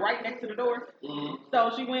is like right next to the door. Mm-hmm. So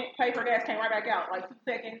she went, paid for gas, came right back out, like 2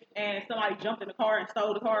 seconds, and somebody jumped in the car and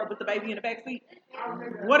stole the car with the baby in the back seat.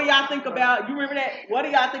 What do y'all think about? You remember that? What do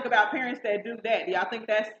y'all think about parents that do that? Do y'all think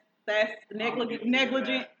that's negligent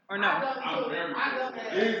or no?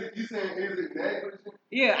 You saying is it negligent?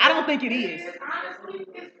 Yeah, I don't think it is. Honestly,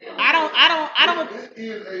 I don't. It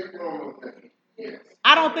is a form of negligence. Yes.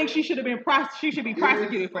 I don't think she should have been she should be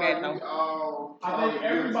prosecuted for that though. I think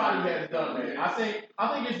everybody has done that. I think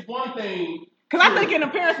it's one thing. Because I think in the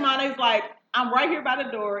parents' mind, it's like, I'm right here by the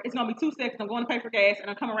door. It's gonna be 2 seconds. I'm going to pay for gas, and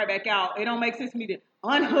I'm coming right back out. It don't make sense to me to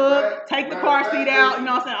unhook, take the car seat out. You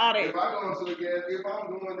know what I'm saying? All that. If I'm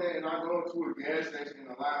doing that and I go to a gas station and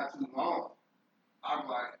the line too long, I'm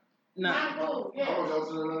like, no. I'm gonna go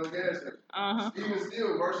to another gas station. Even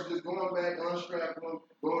still, versus just going back, unstrapping,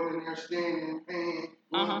 going in there, standing, paying,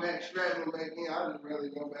 going back, strapping back in. I'd just rather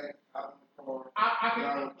go back out car. I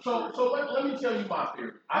can. So let me tell you my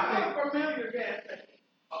theory. I have a familiar gas station.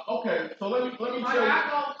 Okay, so let me tell you. I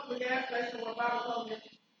go to the gas station where Bible told me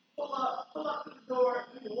pull up to the door,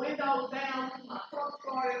 the windows down, my truck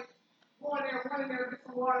started, go in there, run in there, get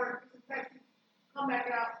some water, get some Pepsi, come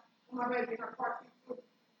back out, put my baby in her car seat too.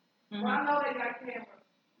 But I know they got cameras.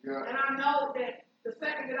 Yeah. And I know that the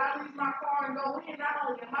second that I leave my car and go in, not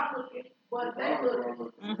only am I looking, but they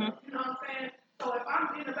looking. You know what I'm saying? So if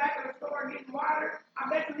I'm in the back of the store getting water, I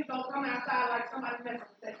bet you gonna come outside like somebody messing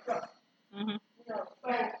with that truck. You know, so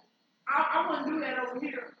I wouldn't do that over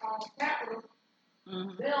here on Capitol.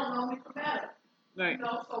 They don't know me from Adam. Right. You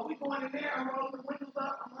know, so we going in there and rolling the windows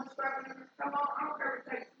up. I'm unstrapping them. Come on, I don't care if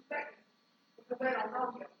it takes 2 seconds because they don't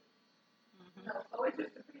know yet. You know, so it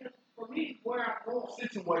just depends for me where I'm going.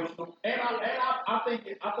 Situational, and I think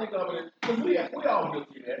of it because we all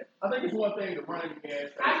guilty of that. I think it's one thing to run in the gas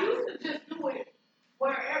station. I used to just do it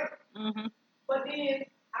wherever, but then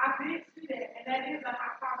I did see that, and that is a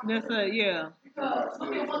high possibility. Yeah. Because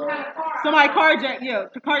look at what kind of car. Somebody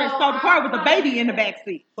carjacked, the car that stole the car with a baby in the back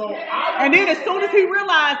seat. So And then as soon as he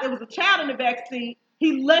realized it was a child in the back seat,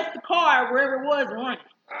 he left the car wherever it was and running.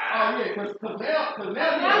 Oh yeah, because now.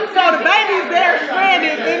 So the baby's there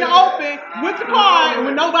stranded in the open with the car and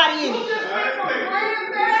with nobody in You it. just went from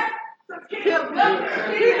grand there to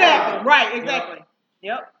Exactly. Right. Exactly.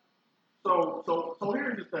 Yep. So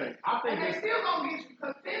here's the thing. I think and they it's, still gonna get you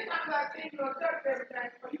because 10 times out of 10 you'll touch everything.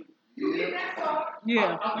 So you get that car.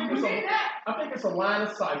 Yeah. I think it's a line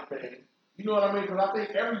of sight thing. You know what I mean? Because I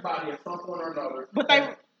think everybody at some point or another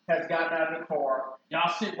has gotten out of the car.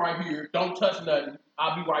 Y'all sit right here. Don't touch nothing.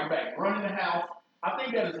 I'll be right back. Run in the house. I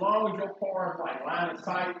think that as long as your car is like line of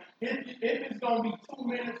sight, if it's gonna be 2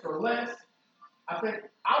 minutes or less, I think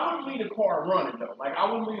I wouldn't leave the car running though. Like I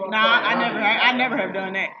wouldn't leave my car running. I never have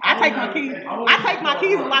done that. I take my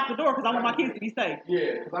keys and lock the door because I want my kids to be safe.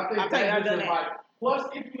 Yeah, because I think that's just like. Plus,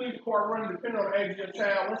 if you leave the car running, depending on the age of your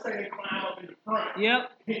child, let's say they climb up in the front,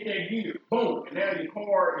 hit that gear, boom, and now your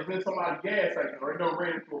car is in somebody's gas station or it don't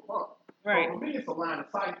ran into a pump. Right. So for me, it's a line of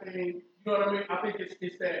sight thing. You know what I mean? I think it's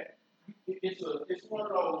one of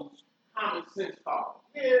those common sense calls.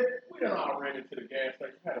 Yeah, we done all ran into the gas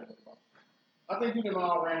station. I think we done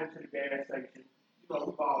all ran into the gas station. You know,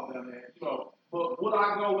 we've all done that. You know, but would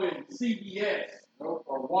I go in CVS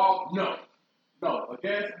or walk? No. A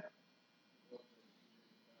gas.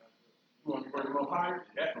 You want me to bring it a little higher?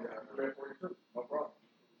 Definitely. I'll do that for you too. No problem.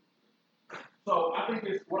 So I think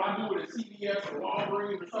it's what I do with a CVS or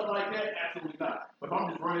Walgreens or something like that. Absolutely not. But if I'm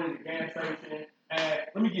just running in the gas station and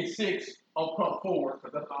let me get 6 on pump 4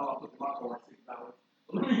 because that's all I put in my car, $6.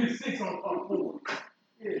 So let me get 6 on pump 4.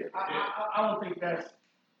 Yeah, I don't think that's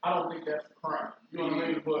a crime. You know what I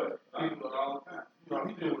mean? But I do it all the time. You know,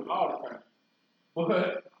 he do it all the time.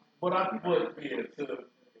 But I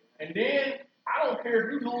and then I don't care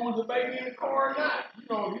if you lose a baby in the car or not. You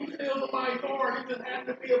know, if you steal somebody's car and it just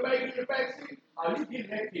happens to be a baby in the back seat, you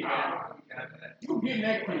getting that kid out. You getting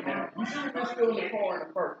that kid out. You should have been still in the car in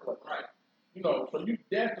the first place. Right. You know, so you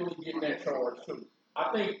definitely getting that charge too.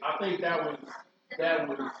 I think that was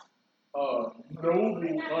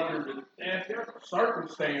noble under the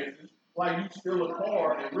circumstances. Like you steal a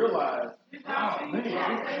car and realize, oh man,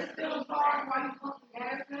 they steal a car while you pump the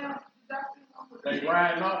gas down. they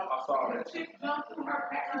riding up. I saw that. The chick jumped through her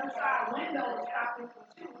side window and stopped and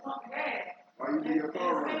she was pumping gas. Why you leave your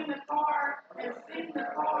car running? And seen the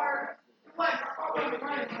car. It wasn't her car wasn't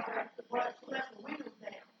running, but she left the windows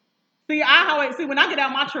down. See when I get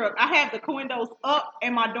out my truck, I have the windows up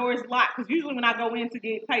and my doors locked. Because usually when I go in to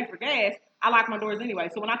get paid for gas, I lock my doors anyway.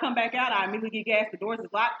 So when I come back out, I immediately get gas. The doors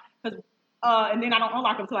is locked. And then I don't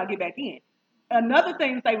unlock them until I get back in. Another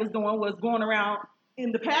thing that they was doing was going around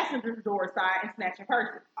in the passenger door side and snatching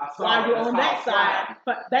purses. While you're on that side,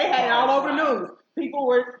 but they had it all over news. People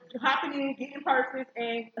were hopping in, getting purses,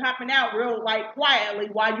 and hopping out real quietly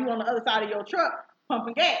while you on the other side of your truck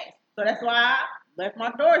pumping gas. So that's why I left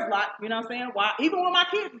my doors locked. You know what I'm saying? Why? Even when my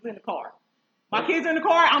kids is in the car, kids in the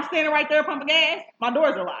car, I'm standing right there pumping gas. My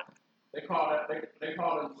doors are locked. They call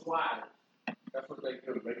them sliders. That's what they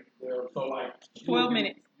do. So 12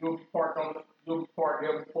 minutes. You'll be parked, they'll be parked,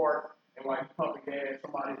 and while you pumping gas,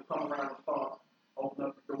 somebody will come around the pump, open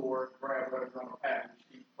up the door, grab whatever's on the passenger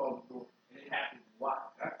seat, close the door, and it happens a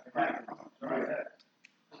lot. It happens.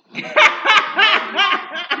 You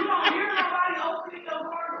don't hear nobody opening your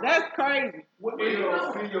door. That's crazy. You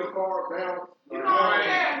don't see your car down. You don't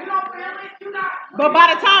care. You don't feel it. You not. But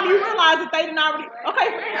by the time you realize that they didn't already,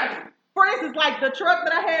 for instance, like the truck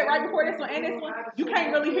that I had right before this one and this one, you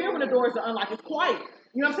can't really hear when the doors are unlocked. It's quiet.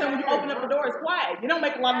 You know what I'm saying? When you open up the door, it's quiet. You don't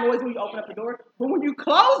make a lot of noise when you open up the door. But when you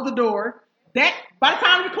close the door that by the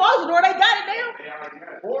time you close the door, they got it down.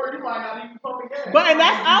 Or you might not even pump the gas. But and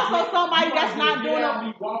that's also somebody that's not doing it.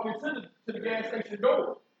 You walk into the gas station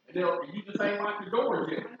door, and you just ain't lock the doors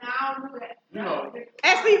yet. You know.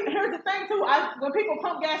 And see, here's the thing too. When people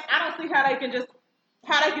pump gas, I don't see how they can just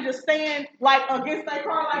stand like against their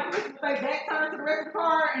car like this, with their back turned to the rest of the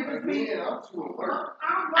car and just be. I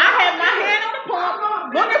have my hand on the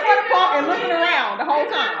pump, looking for the pump and looking around the whole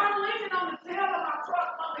time. I'm leaning on the tail of my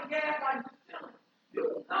truck pumping gas like this chilling.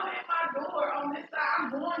 You come in my door on this side, I'm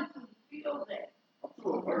going to feel that.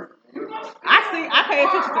 I pay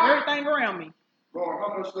attention to everything around me. Lord,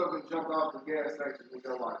 how much stuff has jumped off the gas station in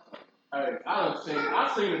your lifetime? Hey, I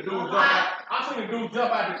seen a dude jump out. I seen a dude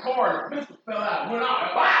jump out the car and the pistol fell out, went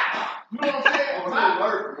out. You know what I'm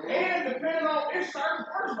saying? And depending on it's certain.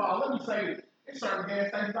 First of all, let me say this: it's certain gas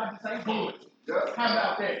stations I just ain't going to. How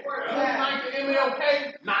about that? Like the MLK,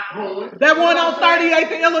 not going. That one on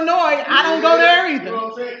 38th in Illinois, I don't go there either. You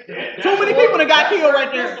know what I'm saying? Too many people that got killed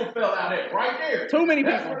right there. Pistol fell out there, right there. Too many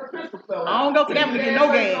people. That's where the pistol fell out. I don't go to that one to get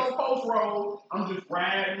no gas. On Post Road, I'm just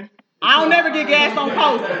riding. I don't never get gas on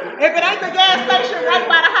Post. If it ain't the gas station right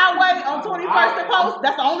by the highway on 21st and Post,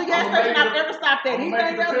 that's the only gas station I've ever stopped at.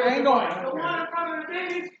 Anything else, I ain't going. The one in front of the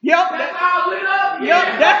Denny's? Yep. That's all lit up?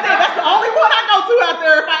 Yep, that's it. That's the only one I go to out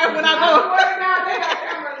there when I go.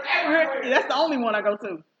 That's the only one I go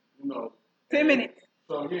to. No. 10 minutes.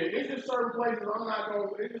 So yeah, it's just certain places I'm not going.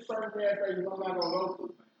 It's just certain gas stations I'm not going to go to.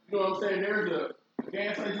 You know what I'm saying? There's a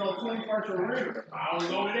gas station on 21st and River. I don't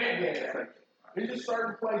go to that gas station. It's just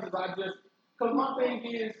certain places because my thing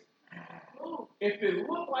is, if it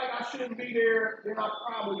look like I shouldn't be there, then I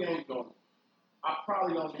probably ain't going. I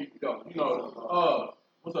probably don't need to go. You know,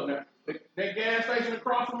 what's up, man? That gas station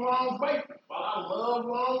across from Long's Bakery. Well, I love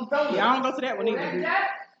Long's Donuts. Yeah, I don't go to that one either.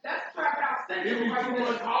 That's trap out There central. be too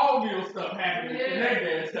much all-deal stuff happening in that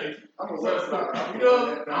gas station. I'm a West Side. I'm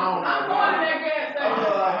going to that gas station.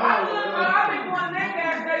 I've been going to that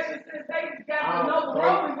gas station since they got the Nova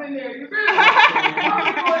Rovers in there. You really? I've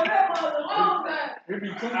been going that for a long time. It be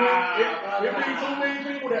too many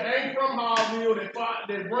people that ain't from Hallville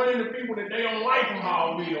that run into people that they don't like from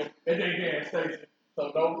Hallville at their gas station. So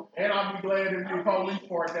no, and I'll be glad if the police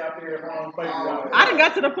parked out there around I done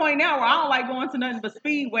got to the point now where I don't like going to nothing but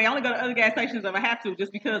Speedway. I only go to other gas stations if I have to,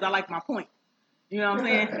 just because I like my point. You know what I'm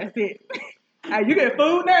saying? That's it. Hey, you get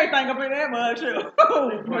food and everything up in that mug, shoot.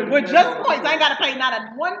 With just points, I ain't got to pay not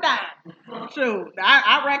a one dime. Shoot,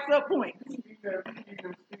 I racks up points.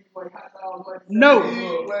 No.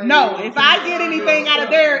 If I get anything out of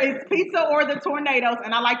there, it's pizza or the tornadoes,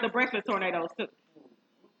 and I like the breakfast tornadoes too.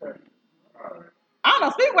 I don't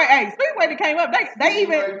know, Speedway that came up,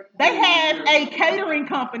 they have a catering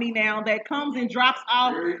company now that comes and drops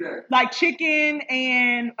off like chicken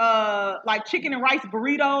and rice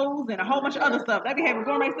burritos and a whole bunch of other stuff. They be having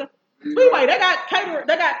gourmet stuff. Speedway, they got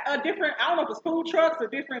different, I don't know if it's food trucks or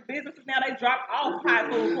different businesses now, they drop off Thai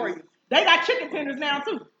food for you. They got chicken tenders now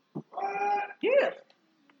too. Yeah.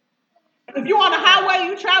 If you on the highway,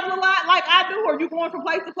 you travel a lot like I do, or you going from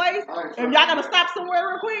place to place, if y'all gonna stop somewhere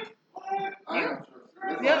real quick,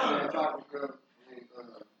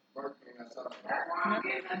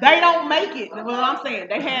 they don't make it. Well, I'm saying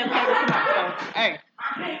they have so, hey.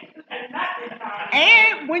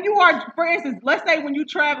 And when you are, for instance, let's say when you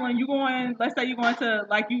traveling, let's say you're going to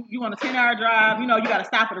like you on a 10-hour drive. You know, you got to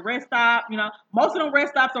stop at a rest stop. You know, most of them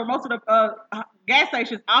rest stops or most of the gas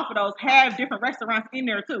stations off of those have different restaurants in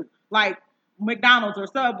there too, like McDonald's or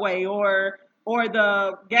Subway or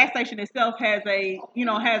the gas station itself has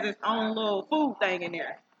its own little food thing in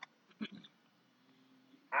there.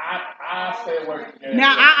 I stay away from gas.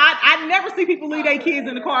 Now, I never see people leave their kids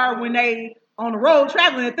in the car when they on the road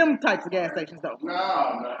traveling at them types of gas stations though.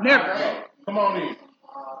 No. Never. Come on in.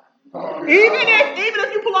 Even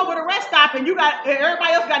if you pull up with a rest stop and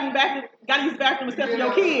everybody else got to use the bathroom except for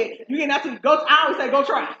your kid, you get out to go. I always say go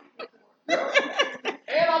try.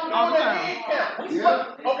 And I'm doing that head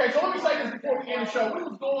count. Okay, so let me say this before we end the show. We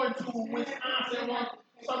was going to Wisconsin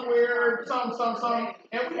somewhere, something,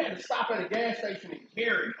 and we had to stop at a gas station in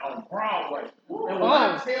Cary on Broadway. And when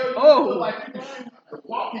I tell you, it looked like you could shoot The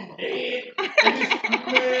Walking Dead.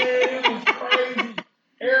 It was crazy.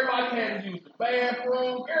 Everybody had to use the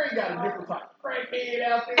bathroom. Cary got a different type of crackhead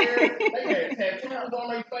out there. They had tattoos on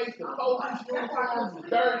their face. The police uniforms was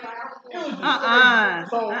dirty. It was just crazy.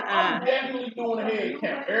 So I'm definitely doing a head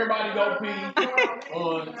count. Everybody go pee.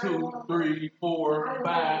 1, 2, 3, 4,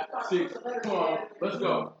 5, 6. Come on, let's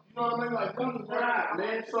go. You know what I mean? Like,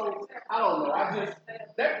 man. So I don't know.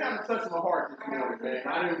 That kind of touched my heart this morning, man.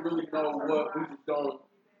 I didn't really know what we was going to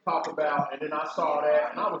talk about, and then I saw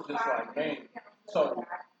that, and I was just like, man. So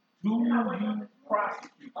Do you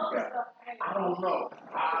prosecute the guy? I don't know.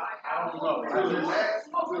 I don't know. To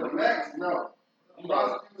the max, no.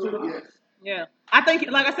 Prosecute, yes. Yeah. I think,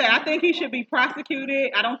 like I said, I think he should be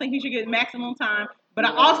prosecuted. I don't think he should get maximum time. But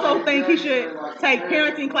I also think he should take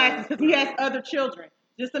parenting classes because he has other children.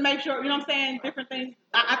 Just to make sure, you know what I'm saying, different things.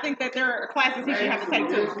 I think that there are classes he should have to take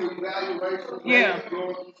too. Yeah.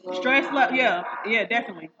 Stress, yeah,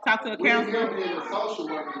 definitely. Talk to a counselor.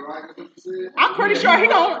 I'm pretty sure he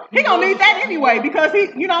gonna need that anyway because he,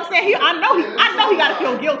 you know what I'm saying. I know he gotta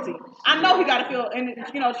feel guilty. I know he gotta feel, and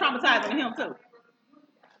traumatizing to him too.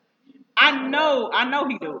 I know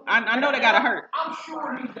he do. I know they gotta hurt. I'm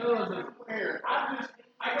sure he does as a parent. I guess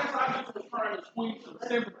I just was trying to squeeze some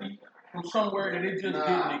sympathy from somewhere that it just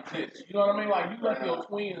didn't exist. You know what I mean? Like you left your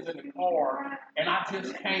twins in the car, and I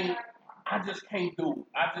just can't do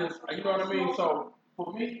it. You know what I mean? So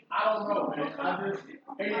for me, I don't know, man.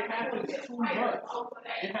 And it happens too much.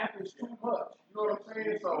 It happens too much. You know what I'm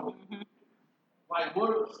saying? So, like,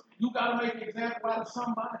 you gotta make an example out of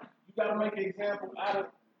somebody. You gotta make an example out of.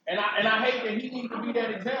 And I hate that he needs to be that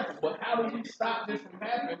example. But how do we stop this from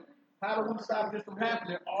happening? How do we stop this from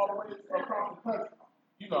happening all the way across the country?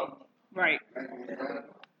 You know. Right.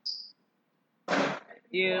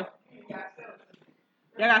 Yeah.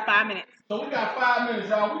 Y'all got 5 minutes. So we got 5 minutes,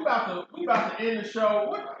 y'all. We about to end the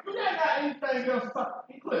show. You guys got anything else to talk?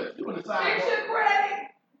 Eklips, you in the side. Fix your credit,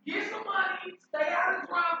 get some money, stay out of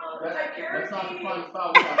drama, take care of the kids. That's not the funny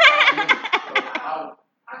thought. We got 5 minutes.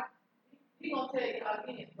 He gonna tell you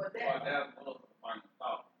again, but That's the funny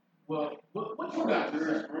thought. Well, what you got to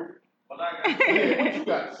say? What I got to say? Yeah, what you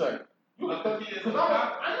got to say? Because I'm going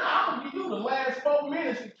to give you the last 4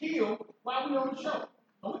 minutes to kill while we on the show.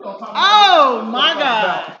 And we gonna talk Oh, my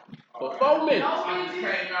God. For 4 minutes. I just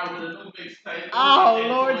came out with a new mixtape. Oh,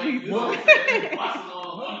 Lord Jesus.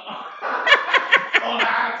 On the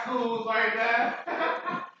iTunes right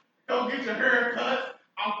now. Go get your hair cut.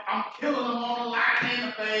 I'm killing them on the line and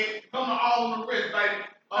the face. Coming all on the wrist, baby.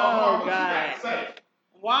 Oh, what God. you got to say?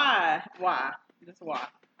 Why? Just why?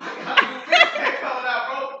 I got a new mixtape coming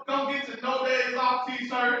out, bro. Don't get your No Days Off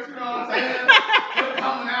t-shirts. You know what I'm saying? They're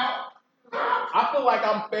coming out. I feel like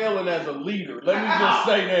I'm failing as a leader. Let me just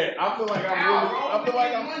say that. I feel like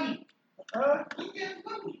I'm money. We get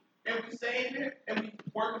money. And we save it, and we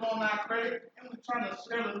working on our credit, and we trying to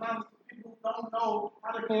share the knowledge with people who don't know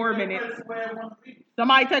how to 4 get minutes. credit where it want to be.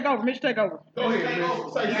 Somebody take over. Mitch, take over. Go ahead,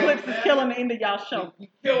 Mitch. Say Eklips is killing the end of y'all show.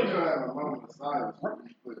 He killed You it. have a moment of silence for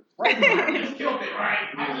Eklips. I just killed it, right?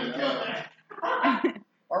 I just killed it.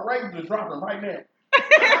 Our ratings are dropping right now.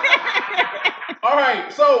 All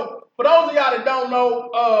right, so for those of y'all that don't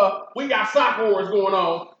know, we got Sock Wars going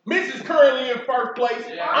on. Mitch is currently in first place.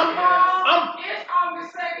 it's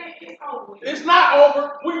August 2nd, it's over. It's not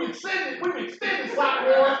over. We've extended Sock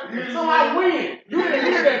Wars until I win. You didn't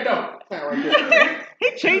hear that though. Right there.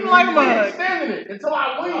 He cheating like a We mug. extended it until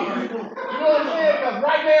I win. You know what I'm saying? Because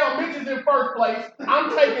right now Mitch is in first place. I'm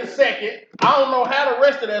taking second. I don't know how the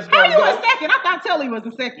rest of that's How going to you go. in second? I thought Telly was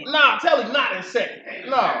in second. Nah, Telly not in second.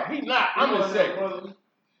 No, he's not. I'm in second.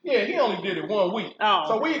 Yeah, he only did it 1 week. Oh.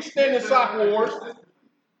 So we extended Sock Wars.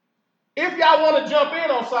 If y'all want to jump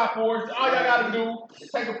in on Sock Wars, all y'all got to do is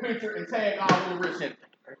take a picture and tag all in the wrist.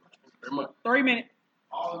 3 minutes.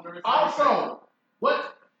 Also,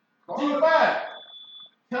 what? G5,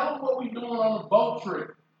 tell them what we doing on the boat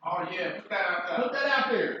trip. Oh, yeah, put that out there. Put that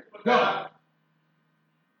out there. Put Go. that out.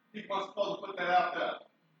 People are supposed to put that out there.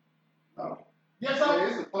 No. Yes, So sir.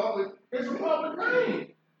 it's a public. It's a public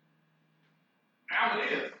thing. Now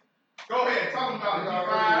it is. Go ahead, talk about it,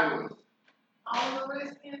 already G5. was. On the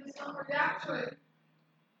risk in the summer yacht trip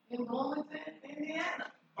in Bloomington, Indiana,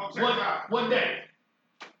 Come check it out. What day?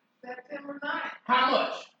 September 9th. How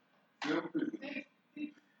much?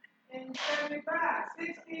 60 and 75.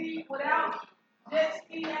 60 without jet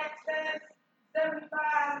ski access.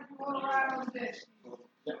 75 if you want to ride on jet ski.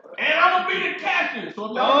 And I'm going to be the captain. So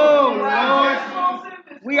if y'all Oh, want to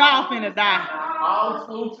Lord. We all finna die. all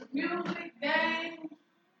exclusive. Music, games,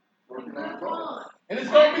 and good fun. And it's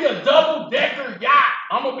going to be a double-decker yacht.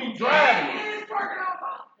 I'm going to be driving it. And it's working on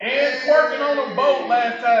boat. And twerking on a boat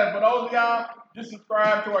last time. For those of y'all, just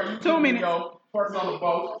subscribe to our YouTube 2 minutes. video. Twerking on a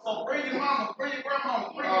boat. So bring your mama, bring your grandma,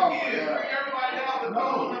 bring your kids, bring everybody out to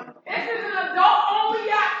know. This is an adult-only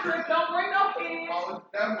yacht trip. Don't bring no kids. Oh, it's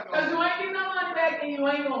definitely Because you gonna ain't getting no money back and you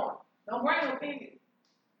ain't going. Don't bring no kids.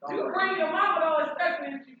 You can bring your mama though,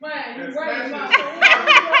 especially if she's playing. You bring your mama.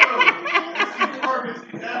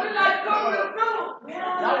 We like to go to the food.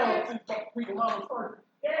 Y'all want to see people mama first?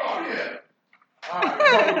 Oh, yeah. Alright,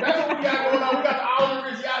 so that's what we got going on. We got the All in the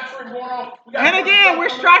Wrist yacht trip going on. And again, we're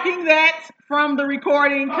striking that from the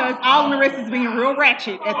recording because All in the Wrist is being real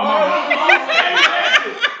ratchet at the moment.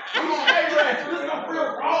 Stay ratchet. This is no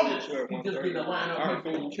real rawness. We just getting a line up here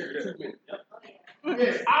for the chair 2 minutes.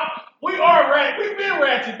 Yes, we are ratchet. We've been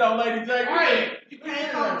ratchet though, Lady J. Right. You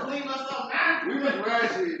can't come clean us up now. We was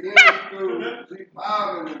ratchet, then through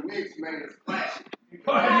G5 and the mix made us flashy.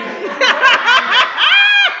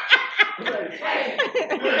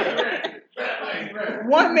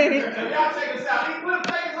 1 minute. Y'all take us out. Eklips,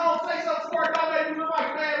 take us home. Say something smart. Don't make me look like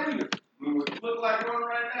a man leader. Look like one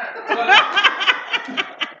right now.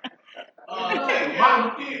 Take care of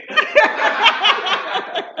them kids.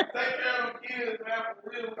 Take care of them kids, man. For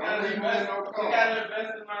real, we gotta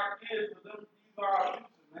invest in our kids. For them, these are our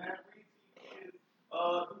future, man. Read these kids,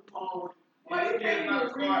 do homework. Kids not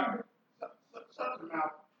smart. Shut your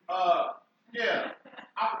mouth. Yeah.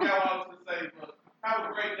 I forgot what I was gonna say, but have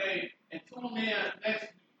a great day and tune in next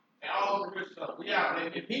week at All in the Wrist Show. We out,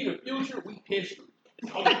 baby. If he the future, we history.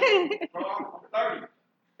 Bro, I'm 30.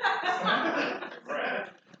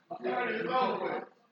 I'm 30 years old.